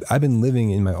what, I've been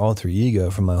living in my alter ego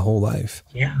for my whole life.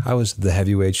 Yeah, I was the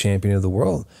heavyweight champion of the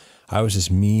world. I was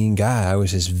this mean guy. I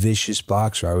was this vicious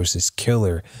boxer. I was this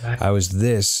killer. Right. I was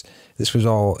this. This was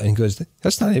all. And he goes,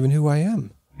 that's not even who I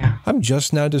am. Yeah. I'm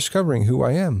just now discovering who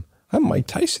I am. I'm Mike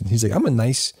Tyson. He's like, I'm a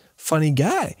nice, funny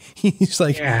guy. He's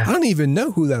like, I don't even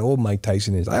know who that old Mike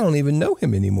Tyson is. I don't even know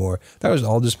him anymore. That was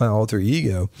all just my alter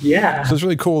ego. Yeah. So it's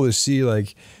really cool to see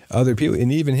like other people,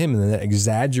 and even him in that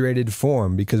exaggerated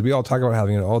form, because we all talk about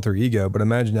having an alter ego, but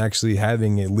imagine actually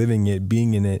having it, living it,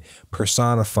 being in it,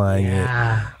 personifying it.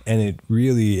 And it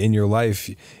really, in your life,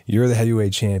 you're the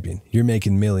heavyweight champion. You're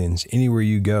making millions. Anywhere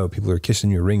you go, people are kissing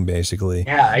your ring, basically.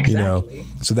 Yeah, exactly.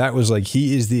 So that was like,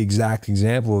 he is the exact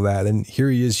example of that. And here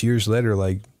he is years later,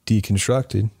 like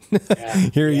deconstructed.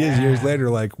 Here he is years later,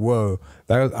 like, whoa,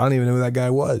 I don't even know who that guy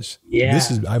was. Yeah.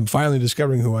 I'm finally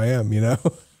discovering who I am,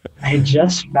 I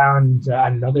just found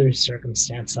another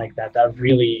circumstance like that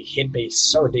really hit me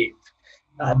so deep.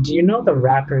 Do you know the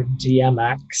rapper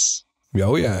DMX?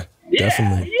 Oh, yeah,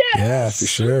 definitely. Yeah, for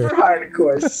sure. Super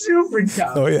hardcore, super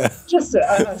tough. Oh, yeah. Just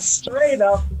a straight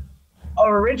up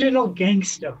original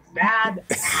gangsta badass.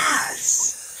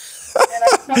 And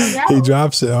I found out, he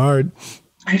drops it hard.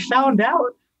 I found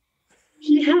out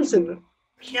he has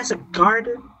a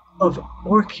garden of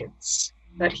orchids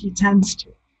that he tends to.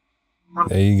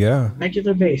 There you go. On a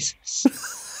regular basis.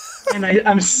 And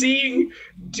I'm seeing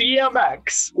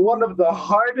DMX, one of the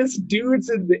hardest dudes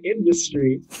in the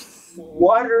industry,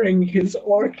 watering his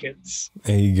orchids.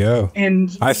 There you go.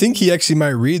 And I think he actually might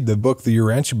read the book, the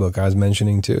Urantia book I was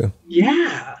mentioning too.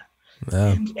 Yeah.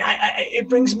 And it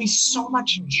brings me so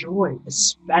much joy,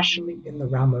 especially in the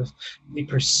realm of the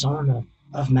persona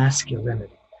of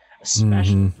masculinity,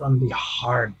 especially from the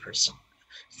hard persona,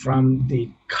 from the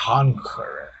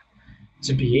conqueror.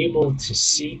 To be able to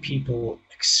see people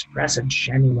express a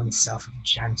genuine self of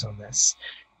gentleness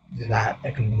that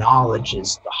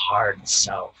acknowledges the hard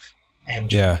self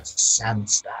and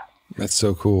transcends that. That's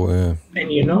so cool, yeah.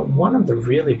 And one of the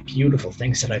really beautiful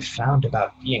things that I've found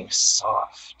about being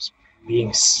soft,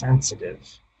 being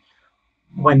sensitive,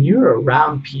 when you're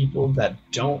around people that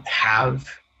don't have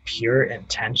pure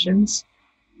intentions,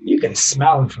 you can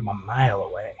smell them from a mile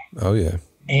away. Oh, yeah.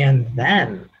 And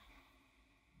then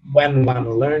when one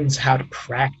learns how to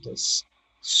practice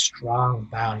strong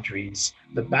boundaries,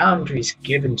 the boundaries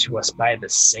given to us by the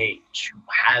sage who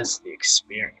has the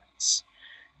experience,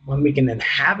 when we can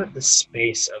inhabit the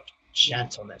space of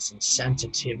gentleness and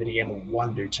sensitivity and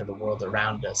wonder to the world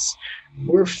around us,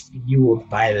 we're fueled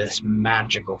by this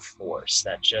magical force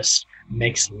that just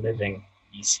makes living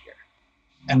easier.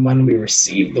 And when we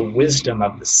receive the wisdom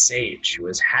of the sage who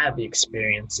has had the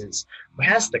experiences, who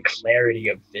has the clarity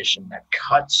of vision that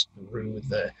cuts through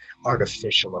the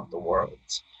artificial of the world,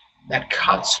 that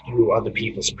cuts through other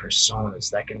people's personas,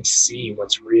 that can see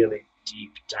what's really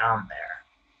deep down there,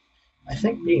 I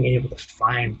think being able to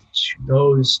find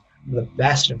the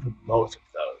best of both of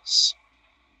those,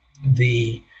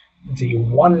 the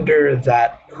wonder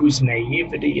whose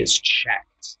naivety is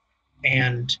checked,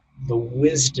 and the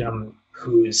wisdom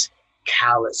whose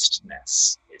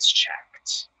callousness is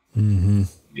checked.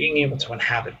 Being able to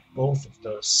inhabit both of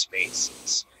those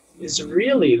spaces is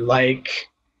really like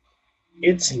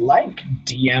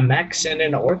DMX in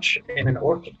an orchid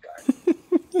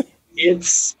garden.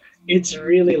 It's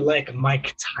really like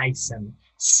Mike Tyson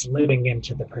slipping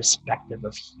into the perspective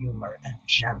of humor and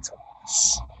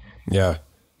gentleness. Yeah.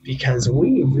 Because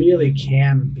we really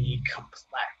can be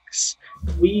complex.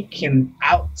 We can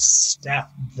outstep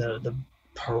the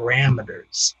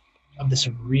parameters of this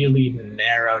really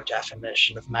narrow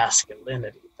definition of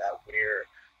masculinity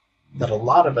that a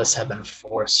lot of us have been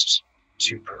forced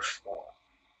to perform.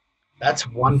 That's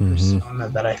one persona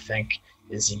that I think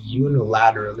is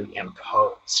unilaterally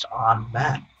imposed on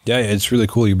men. Yeah, it's really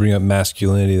cool you bring up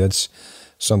masculinity. That's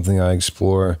something I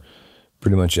explore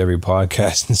pretty much every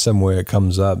podcast in some way it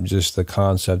comes up, just the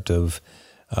concept of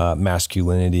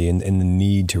masculinity and the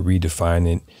need to redefine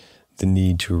it, the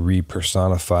need to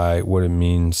repersonify what it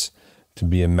means to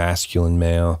be a masculine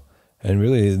male, and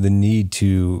really the need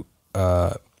to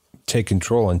take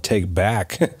control and take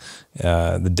back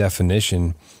the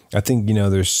definition. I think,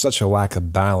 there's such a lack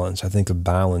of balance. I think of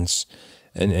balance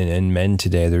in men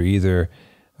today. They're either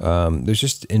there's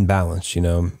just imbalance, you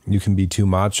know. You can be too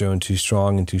macho and too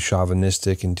strong and too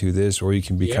chauvinistic and too this, or you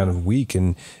can be kind of weak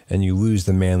and you lose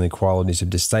the manly qualities of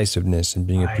decisiveness and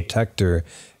being a protector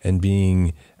and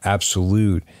being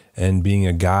absolute and being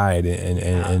a guide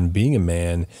and being a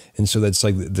man. And so that's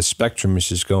like the spectrum is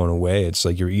just going away. It's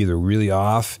like you're either really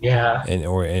off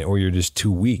or you're just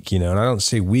too weak, you know. And I don't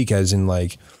say weak as in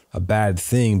like a bad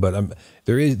thing, but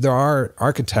there are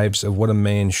archetypes of what a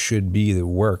man should be that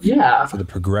work for the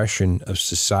progression of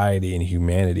society and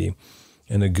humanity.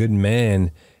 And a good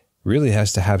man really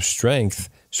has to have strength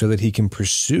so that he can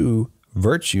pursue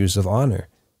virtues of honor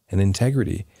and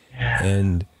integrity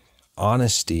and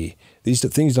honesty. These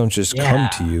things don't just come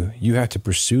to you. You have to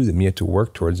pursue them. You have to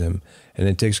work towards them. And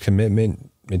it takes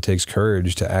commitment. It takes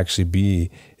courage to actually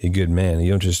be a good man.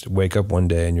 You don't just wake up one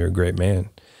day and you're a great man.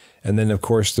 And then, of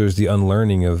course, there's the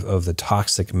unlearning of the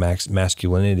toxic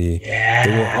masculinity that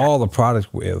we're all the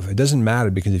product of. It doesn't matter,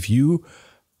 because if you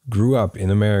grew up in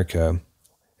America and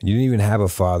you didn't even have a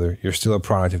father, you're still a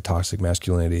product of toxic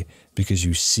masculinity, because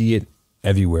you see it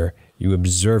everywhere. You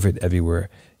observe it everywhere.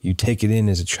 You take it in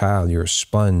as a child. You're a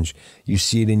sponge. You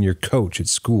see it in your coach at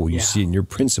school. You see it in your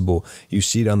principal. You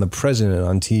see it on the president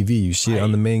on TV. You see it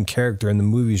on the main character in the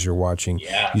movies you're watching.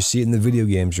 You see it in the video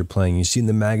games you're playing. You see it in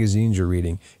the magazines you're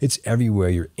reading. It's everywhere.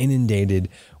 You're inundated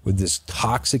with this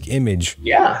toxic image.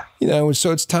 You know, and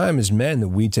so it's time as men that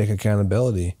we take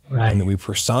accountability and that we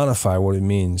personify what it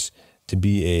means to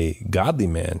be a godly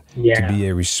man, to be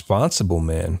a responsible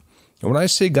man. And when I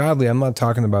say godly, I'm not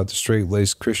talking about the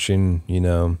straight-laced Christian, you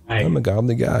know, I'm a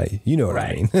godly guy. You know what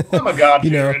I mean? I'm a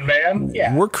God-fearing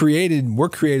man. We're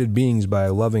created beings by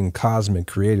a loving cosmic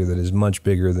creator that is much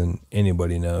bigger than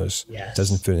anybody knows.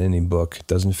 Doesn't fit in any book,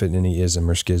 doesn't fit in any ism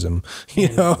or schism, you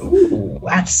know? Ooh,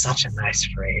 that's such a nice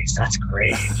phrase. That's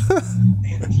great.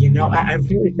 And, you know, I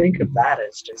really think of that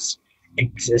as just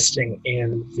existing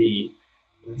in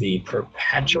the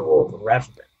perpetual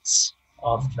reverence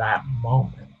of that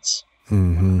moment.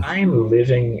 I'm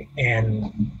living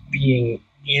and being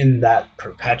in that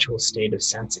perpetual state of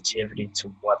sensitivity to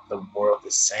what the world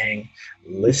is saying,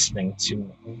 listening to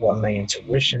what my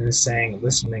intuition is saying,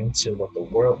 listening to what the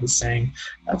world is saying.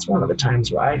 That's one of the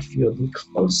times where I feel the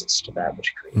closest to that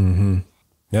which created.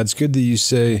 Now, it's good that you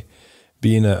say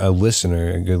being a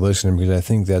listener, a good listener, because I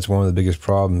think that's one of the biggest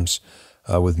problems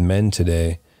with men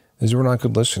today is we're not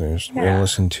good listeners. We don't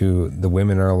listen to the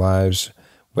women in our lives,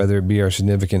 whether it be our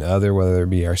significant other, whether it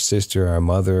be our sister, our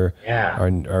mother,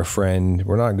 our friend.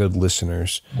 We're not good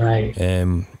listeners.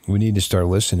 And we need to start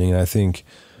listening. And I think,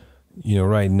 you know,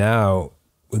 right now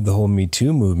with the whole Me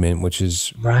Too movement, which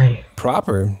is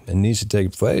proper and needs to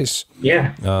take place.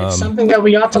 It's something that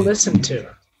we ought to listen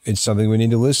to. It's something we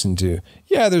need to listen to.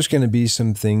 Yeah, there's going to be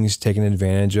some things taken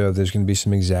advantage of. There's going to be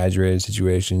some exaggerated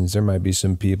situations. There might be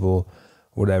some people,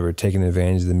 whatever, taking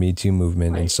advantage of the Me Too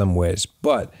movement in some ways.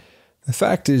 But the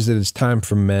fact is that it's time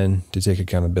for men to take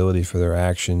accountability for their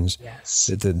actions.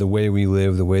 That the way we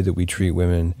live, the way that we treat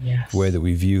women, the way that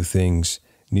we view things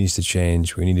needs to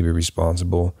change. We need to be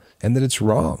responsible, and that it's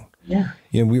wrong. You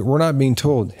know, we're not being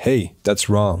told, hey, that's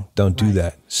wrong. Don't do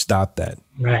that. Stop that.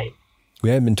 We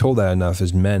haven't been told that enough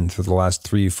as men for the last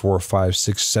 3, 4, 5,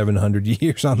 6, 700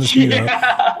 years on this, you know,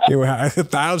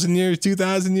 1,000 years,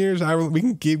 2,000 years. We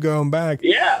can keep going back.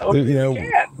 You know,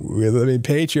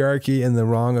 patriarchy and the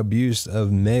wrong abuse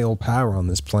of male power on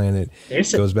this planet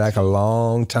goes back a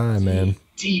long time, man.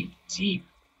 Deep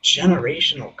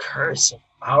generational curse of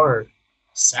our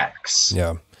sex.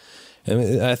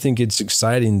 And I think it's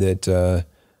exciting that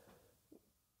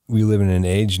we live in an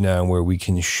age now where we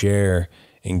can share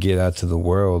and get out to the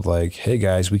world like, hey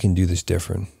guys, we can do this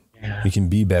different. We can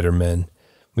be better men.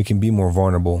 We can be more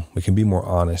vulnerable. We can be more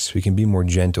honest. We can be more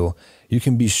gentle. You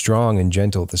can be strong and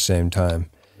gentle at the same time.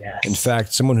 In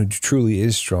fact, someone who truly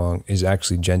is strong is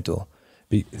actually gentle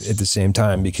at the same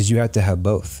time, because you have to have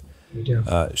both.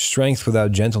 Strength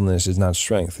without gentleness is not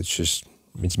strength.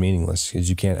 It's meaningless,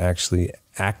 because you can't actually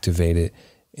activate it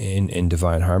in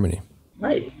divine harmony.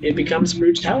 It becomes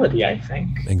brutality, I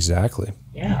think. Exactly.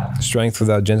 Strength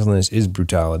without gentleness is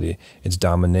brutality. It's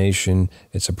domination,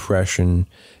 it's oppression,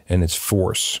 and it's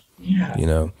force. You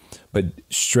know, but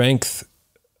strength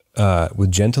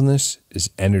with gentleness is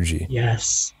energy.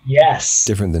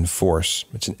 Different than force.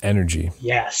 It's an energy.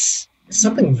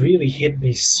 Something really hit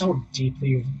me so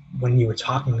deeply when you were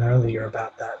talking earlier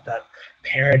about that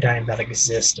paradigm that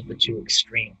exists of the two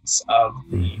extremes of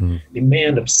the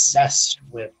man obsessed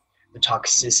with the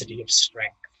toxicity of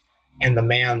strength and the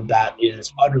man that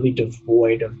is utterly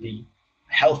devoid of the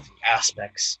healthy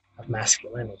aspects of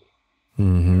masculinity. It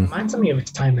reminds me of a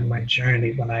time in my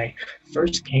journey when I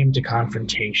first came to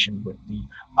confrontation with the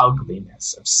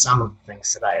ugliness of some of the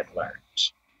things that I had learned.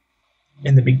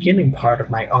 In the beginning part of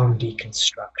my own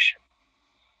deconstruction,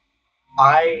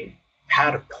 I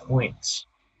had a point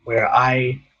where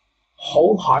I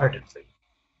wholeheartedly,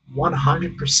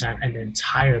 100% and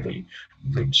entirely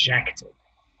rejected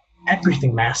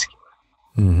everything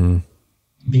masculine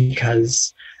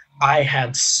because I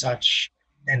had such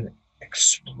an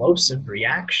explosive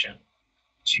reaction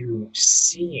to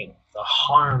seeing the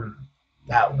harm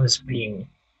that was being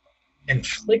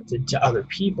inflicted to other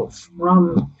people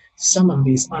from some of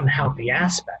these unhealthy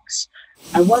aspects.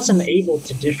 I wasn't able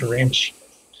to differentiate,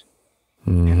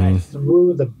 and I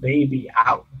threw the baby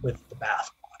out with the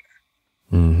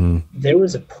bathwater. There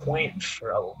was a point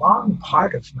for a long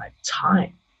part of my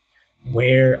time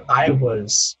where I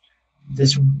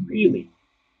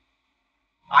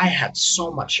had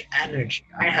so much energy.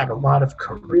 I had a lot of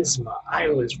charisma. I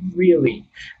was really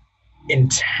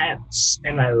intense,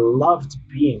 and I loved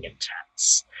being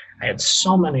intense. I had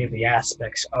so many of the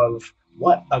aspects of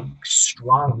what a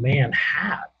strong man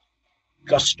had: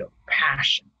 gusto,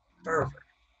 passion, fervor.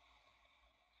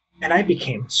 And I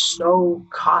became so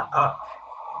caught up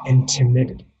in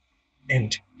timidity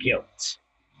and guilt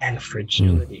and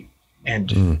fragility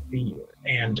and fear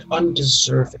and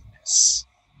undeservedness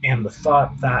and the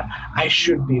thought that I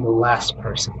should be the last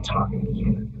person talking to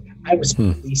you. I was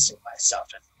policing myself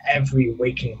in every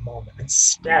waking moment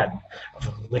instead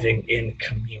of living in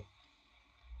community.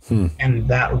 And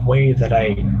that way that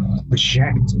I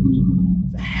rejected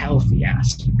the healthy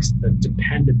aspects, the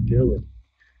dependability,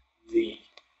 the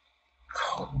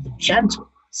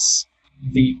gentleness,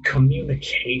 the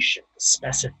communication, the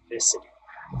specificity,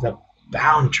 the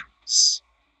boundaries,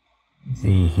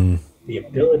 the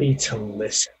ability to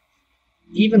listen.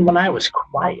 Even when I was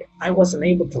quiet, I wasn't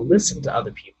able to listen to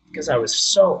other people because I was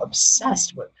so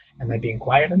obsessed with, am I being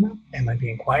quiet enough? Am I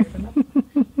being quiet enough?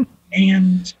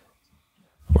 And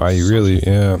wow, you really,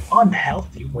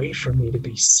 unhealthy way for me to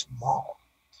be small.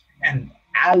 And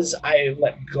as I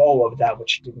let go of that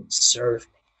which didn't serve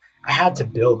me, I had to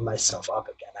build myself up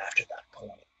again after that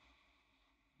point.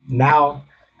 Now,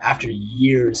 after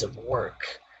years of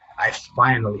work, I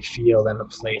finally feel in a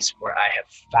place where I have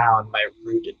found my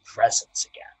rooted presence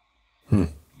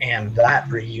again. And that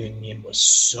reunion was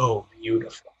so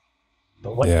beautiful.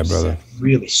 But what you said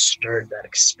really stirred that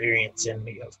experience in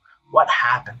me of what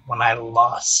happened when I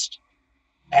lost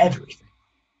everything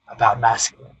about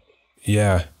masculinity.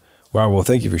 Yeah. Wow. Well,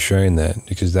 thank you for sharing that,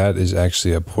 because that is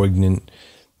actually a poignant,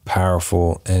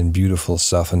 powerful, and beautiful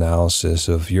self-analysis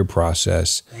of your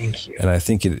process. Thank you. And I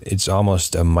think it's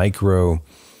almost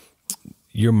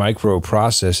your micro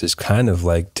process is kind of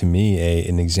like, to me,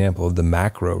 an example of the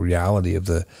macro reality of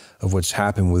what's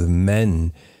happened with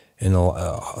men, and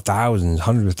thousands,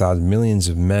 hundreds of thousands, millions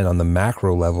of men on the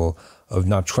macro level of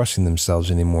not trusting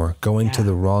themselves anymore, going to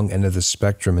the wrong end of the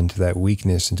spectrum, into that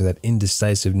weakness, into that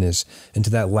indecisiveness, into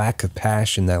that lack of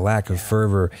passion, that lack of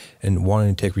fervor, and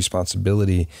wanting to take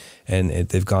responsibility. And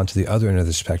they've gone to the other end of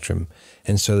the spectrum.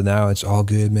 And so now it's all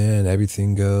good, man.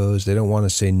 Everything goes. They don't want to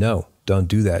say, no, don't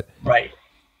do that. Right.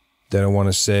 They don't want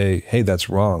to say, hey, that's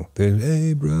wrong.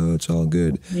 Hey, bro, it's all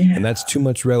good. Yeah. And that's too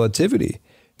much relativity,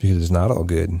 because it's not all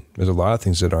good. There's a lot of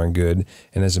things that aren't good.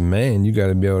 And as a man, you got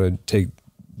to be able to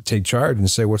take charge and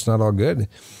say what's not all good.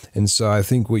 And so I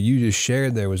think what you just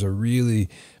shared there was a really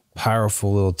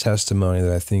powerful little testimony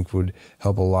that I think would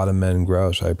help a lot of men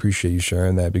grow. So I appreciate you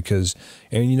sharing that, because,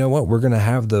 and you know what, we're going to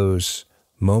have those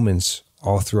moments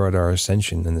all throughout our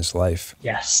ascension in this life.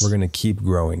 Yes. We're going to keep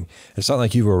growing. It's not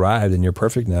like you've arrived and you're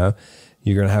perfect now.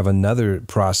 You're going to have another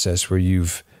process where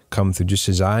you've come through just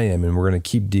as I am, and we're going to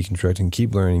keep deconstructing,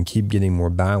 keep learning, keep getting more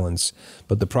balance.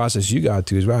 But the process you got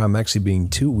to is, wow, I'm actually being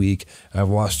too weak. I've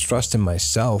lost trust in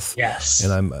myself. Yes.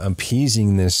 And I'm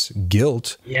appeasing this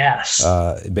guilt. Yes.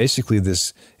 Basically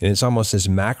this, and it's almost this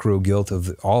macro guilt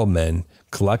of all men,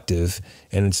 collective,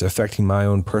 and it's affecting my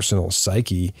own personal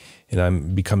psyche, and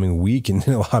I'm becoming weak in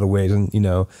a lot of ways. And, you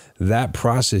know, that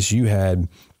process you had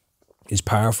is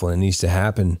powerful, and it needs to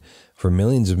happen for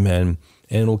millions of men.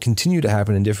 And it will continue to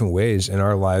happen in different ways in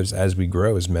our lives as we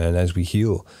grow as men, as we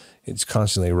heal. It's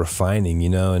constantly refining, you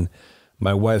know. And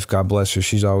my wife, God bless her,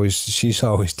 she's always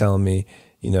telling me,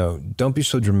 you know, don't be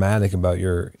so dramatic about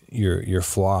your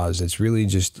flaws. It's really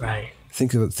just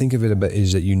think of it about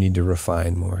is that you need to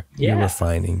refine more. Yeah. You're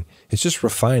refining. It's just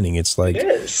refining. It's like, it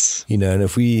is. You know,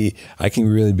 and I can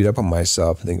really beat up on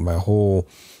myself and think my whole,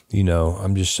 you know,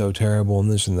 I'm just so terrible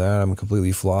and this and that. I'm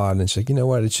completely flawed. And it's like, you know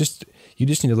what? It's just, you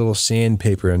just need a little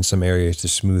sandpaper in some areas to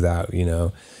smooth out, you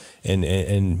know,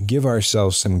 and give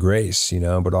ourselves some grace, you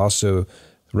know, but also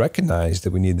recognize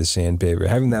that we need the sandpaper.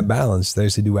 Having that balance,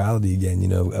 there's the duality again, you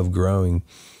know, of growing.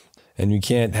 And you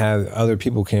can't have, other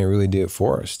people can't really do it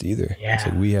for us either. Yeah. It's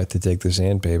like we have to take the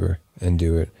sandpaper and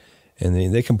do it.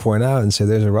 And they can point out and say,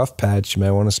 there's a rough patch. You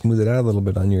might want to smooth it out a little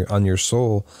bit on your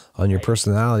soul, on your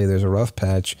personality. There's a rough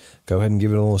patch. Go ahead and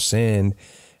give it a little sand.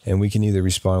 And we can either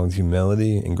respond with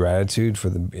humility and gratitude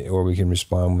or we can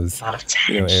respond with,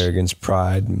 you know, arrogance,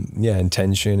 pride, and,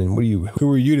 intention. And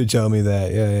who are you to tell me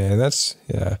that? Yeah. And that's,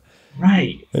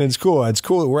 right. And it's cool. It's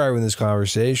cool that we're having this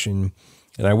conversation.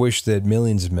 And I wish that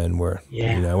millions of men were.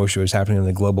 Yeah. You know, I wish it was happening on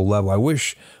a global level. I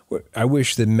wish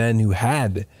that men who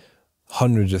had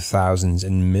hundreds of thousands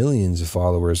and millions of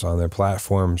followers on their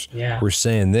platforms were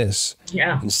saying this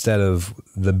instead of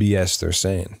the BS they're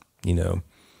saying. You know,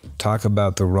 talk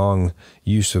about the wrong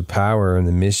use of power and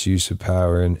the misuse of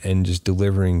power and just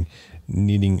delivering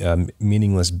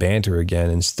meaningless banter again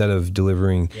instead of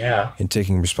delivering and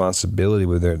taking responsibility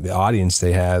with the audience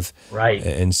they have, right,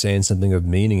 and saying something of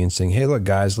meaning and saying, hey, look,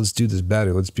 guys, let's do this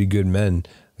better. Let's be good men.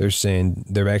 They're saying,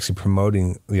 they're actually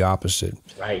promoting the opposite.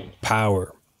 Right.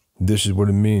 Power. This is what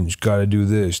it means. Got to do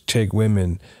this. Take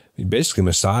women. Basically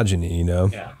misogyny, you know?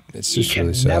 Yeah. It's just you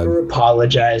really can sad. never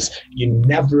apologize. You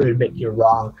never admit you're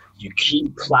wrong. You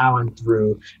keep plowing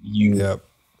through. You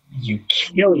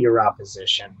kill your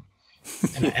opposition.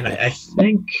 And I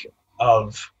think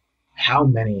of how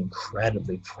many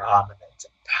incredibly prominent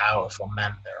and powerful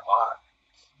men there are,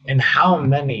 and how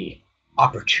many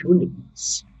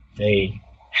opportunities they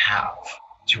have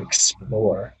to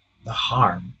explore the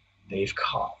harm they've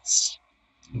caused.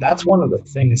 That's one of the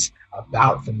things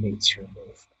about the Me Too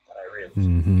movement that I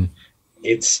really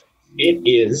it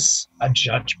is a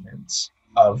judgment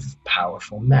of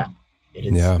powerful men. It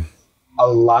is a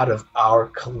lot of our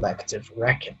collective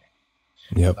reckoning.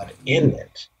 Yep. But in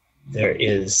it, there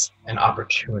is an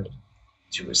opportunity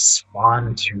to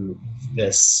respond to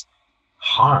this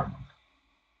harm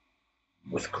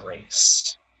with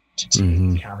grace, to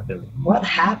take accountability. What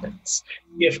happens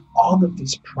if all of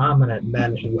these prominent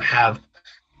men who have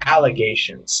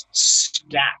allegations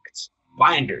stacked,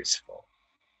 binders full,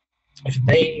 if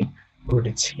they were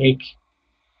to take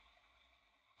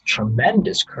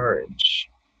tremendous courage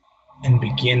in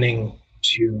beginning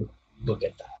to look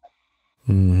at that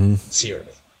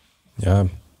seriously? Yeah.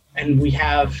 And we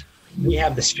have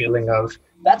this feeling of,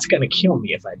 that's going to kill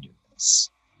me if I do this.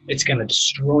 It's going to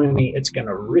destroy me. It's going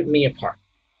to rip me apart.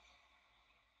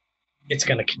 It's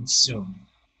going to consume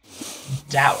me.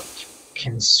 Doubt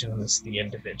consumes the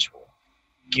individual.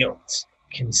 Guilt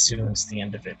consumes the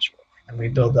individual. And we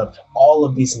build up all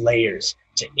of these layers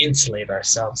to insulate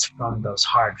ourselves from those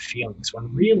hard feelings,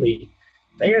 when really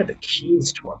they are the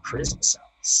keys to our prison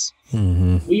cells.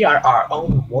 We are our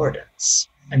own wardens.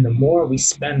 And the more we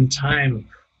spend time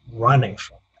running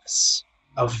from this,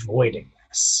 avoiding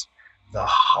this, the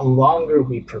longer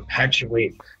we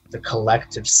perpetuate the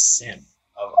collective sin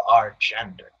of our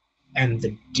gender, and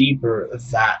the deeper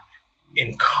that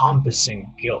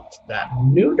encompassing guilt that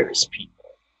neuters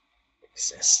people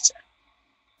exists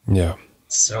in. Yeah.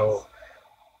 So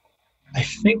I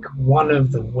think one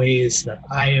of the ways that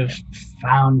I have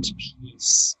found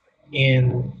peace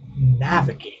in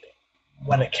navigating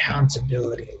what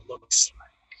accountability looks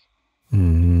like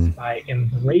is by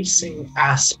embracing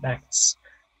aspects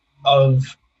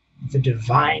of the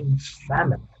divine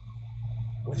feminine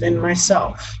within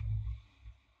myself,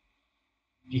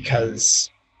 because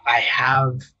I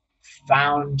have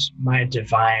found my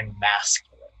divine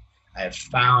masculine. I have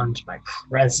found my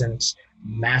present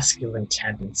masculine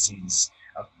tendencies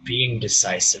of being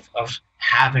decisive, of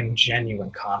having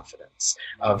genuine confidence,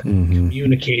 of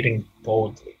communicating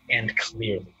boldly and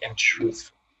clearly and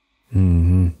truthfully.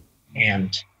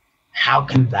 And how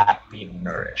can that be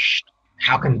nourished?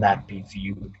 How can that be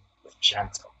viewed with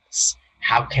gentleness?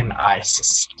 How can I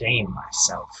sustain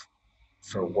myself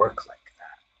for work like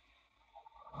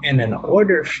that? And in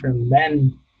order for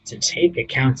men to take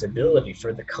accountability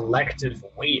for the collective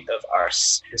weight of our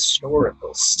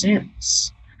historical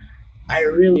sins, I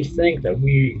really think that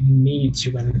we need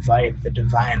to invite the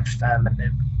divine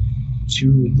feminine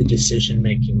to the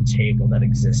decision-making table that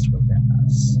exists within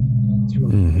us, to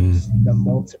embrace the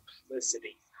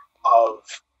multiplicity of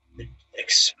the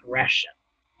expression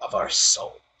of our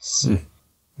souls.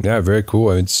 Yeah, very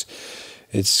cool. It's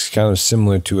kind of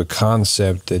similar to a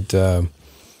concept that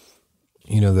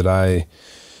that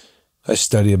I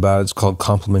study about. It's called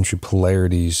complementary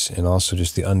polarities, and also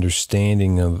just the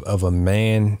understanding of a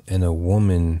man and a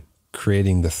woman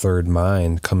creating the third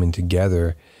mind, coming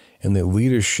together And the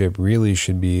leadership really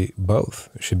should be both.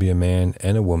 It should be a man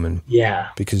and a woman. Yeah.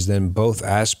 Because then both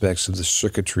aspects of the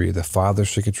circuitry, the father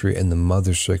circuitry and the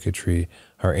mother circuitry,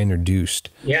 are introduced.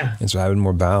 Yeah. And so having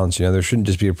more balance, you know, there shouldn't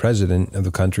just be a president of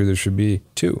the country. There should be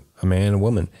two, a man and a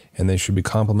woman. And they should be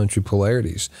complementary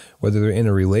polarities. Whether they're in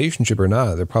a relationship or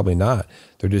not, they're probably not.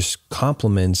 They're just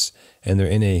complements, and they're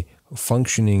in a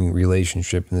functioning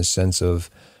relationship in the sense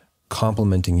of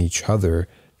complementing each other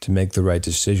to make the right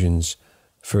decisions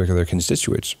for their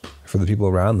constituents, for the people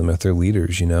around them, if they're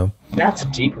leaders, you know? That's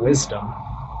deep wisdom.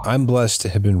 I'm blessed to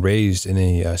have been raised in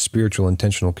a spiritual,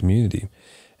 intentional community.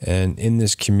 And in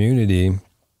this community,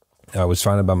 I was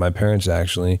founded by my parents,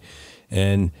 actually.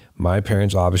 And my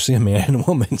parents, obviously a man and a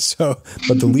woman. So,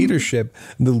 but the leadership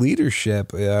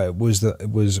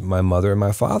was my mother and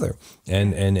my father.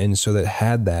 And so that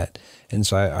had that. And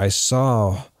so I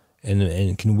saw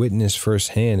and can witness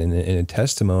firsthand in a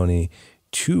testimony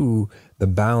to the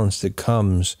balance that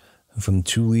comes from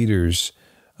two leaders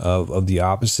of the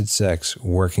opposite sex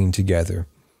working together.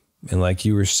 And like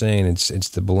you were saying, it's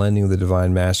the blending of the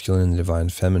divine masculine and the divine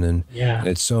feminine. Yeah. And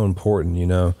it's so important, you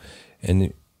know.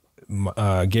 And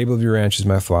Gabriel of Urantia is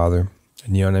my father,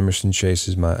 and Neon Emerson Chase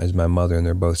is my mother, and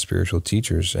they're both spiritual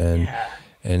teachers. And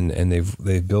and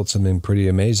they've built something pretty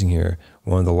amazing here.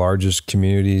 One of the largest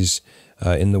communities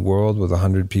in the world, with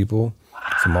 100 people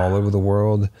from all over the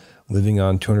world, living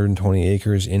on 220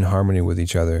 acres in harmony with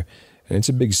each other. And it's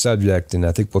a big subject, and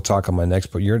I think we'll talk on my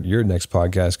next, your next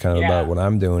podcast, kind of about what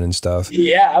I'm doing and stuff.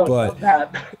 Yeah, I would love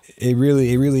that. It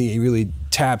really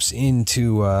taps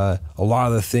into a lot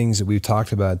of the things that we've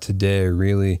talked about today.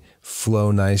 Really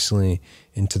flow nicely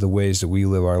into the ways that we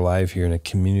live our life here in a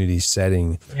community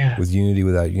setting, with unity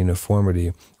without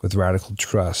uniformity, with radical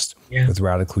trust, with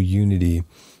radical unity,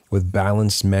 with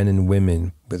balanced men and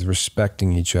women, with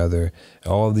respecting each other.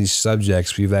 All of these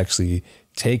subjects we've actually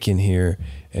taken here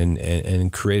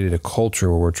and created a culture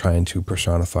where we're trying to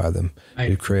personify them.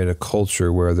 We've created a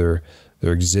culture where they're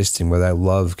existing, where that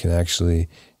love can actually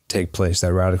take place,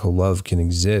 that radical love can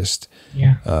exist,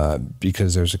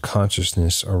 because there's a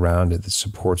consciousness around it that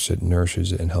supports it,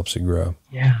 nourishes it, and helps it grow.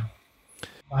 Yeah.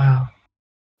 Wow.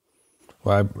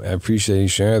 Well, I appreciate you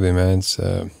sharing it, man. It's,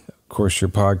 of course, your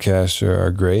podcasts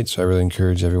are great, so I really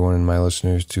encourage everyone and my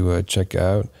listeners to check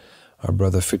out our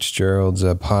brother Fitzgerald's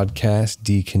podcast,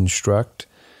 Deconstruct.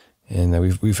 And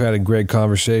we've had a great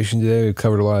conversation today. We've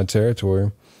covered a lot of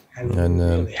territory.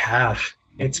 Really have.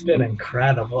 It's been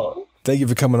incredible. Thank you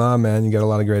for coming on, man. You got a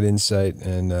lot of great insight,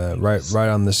 and right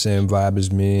on the same vibe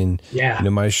as me. And you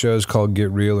know, my show is called Get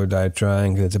Real or Die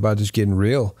Trying. It's about just getting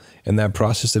real, and that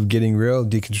process of getting real,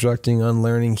 deconstructing,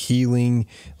 unlearning, healing,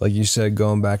 like you said,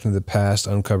 going back into the past,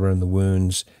 uncovering the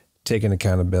wounds, taking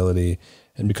accountability,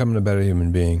 and becoming a better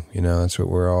human being. You know, that's what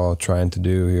we're all trying to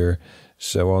do here.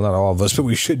 So, well, not all of us, but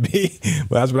we should be.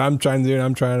 Well, that's what I'm trying to do, and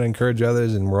I'm trying to encourage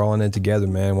others, and we're all in it together,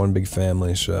 man. One big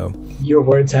family, so. Your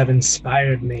words have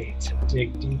inspired me to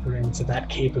dig deeper into that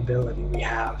capability we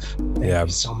have. Thank you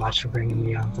so much for bringing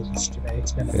me on to this today.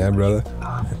 It's been a brother.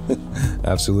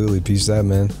 Absolutely. Peace out,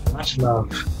 man. Much love.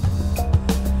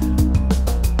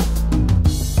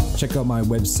 Check out my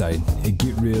website at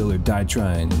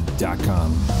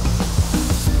getrealordieTrying.com.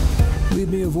 Leave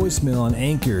me a voicemail on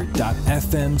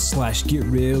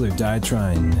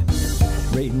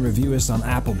anchor.fm/getrealordieTrying. Rate and review us on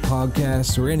Apple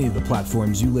Podcasts or any of the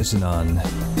platforms you listen on.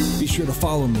 Be sure to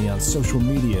follow me on social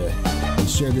media and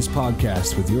share this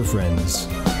podcast with your friends.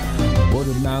 Word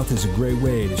of mouth is a great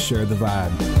way to share the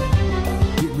vibe.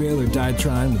 Get Real or Die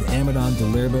Trying with Amadon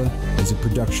DellErba is a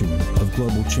production of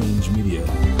Global Change Media.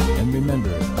 And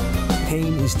remember,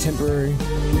 pain is temporary,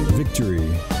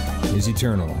 victory is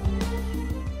eternal.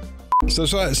 So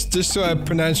just so I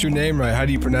pronounce your name right, how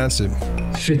do you pronounce it?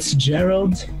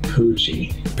 Fitzgerald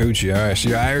Pucci. Pucci, all right. So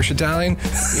you're Irish Italian?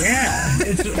 Yeah.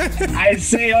 I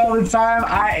say all the time,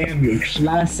 I am your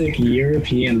classic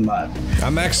European mud.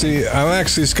 I'm actually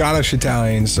Scottish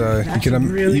Italian, so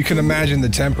you can imagine the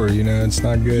temper. You know, it's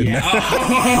not good. Yeah.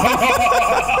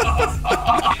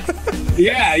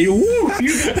 Yeah, you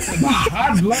got some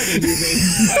hot blood in you,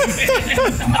 baby.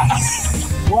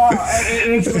 Wow,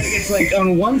 it's like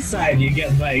on one side you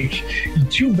get like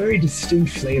two very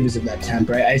distinct flavors of that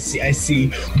temper. I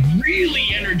see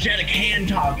really energetic hand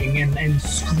talking and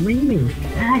screaming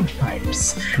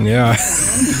bagpipes. Yeah.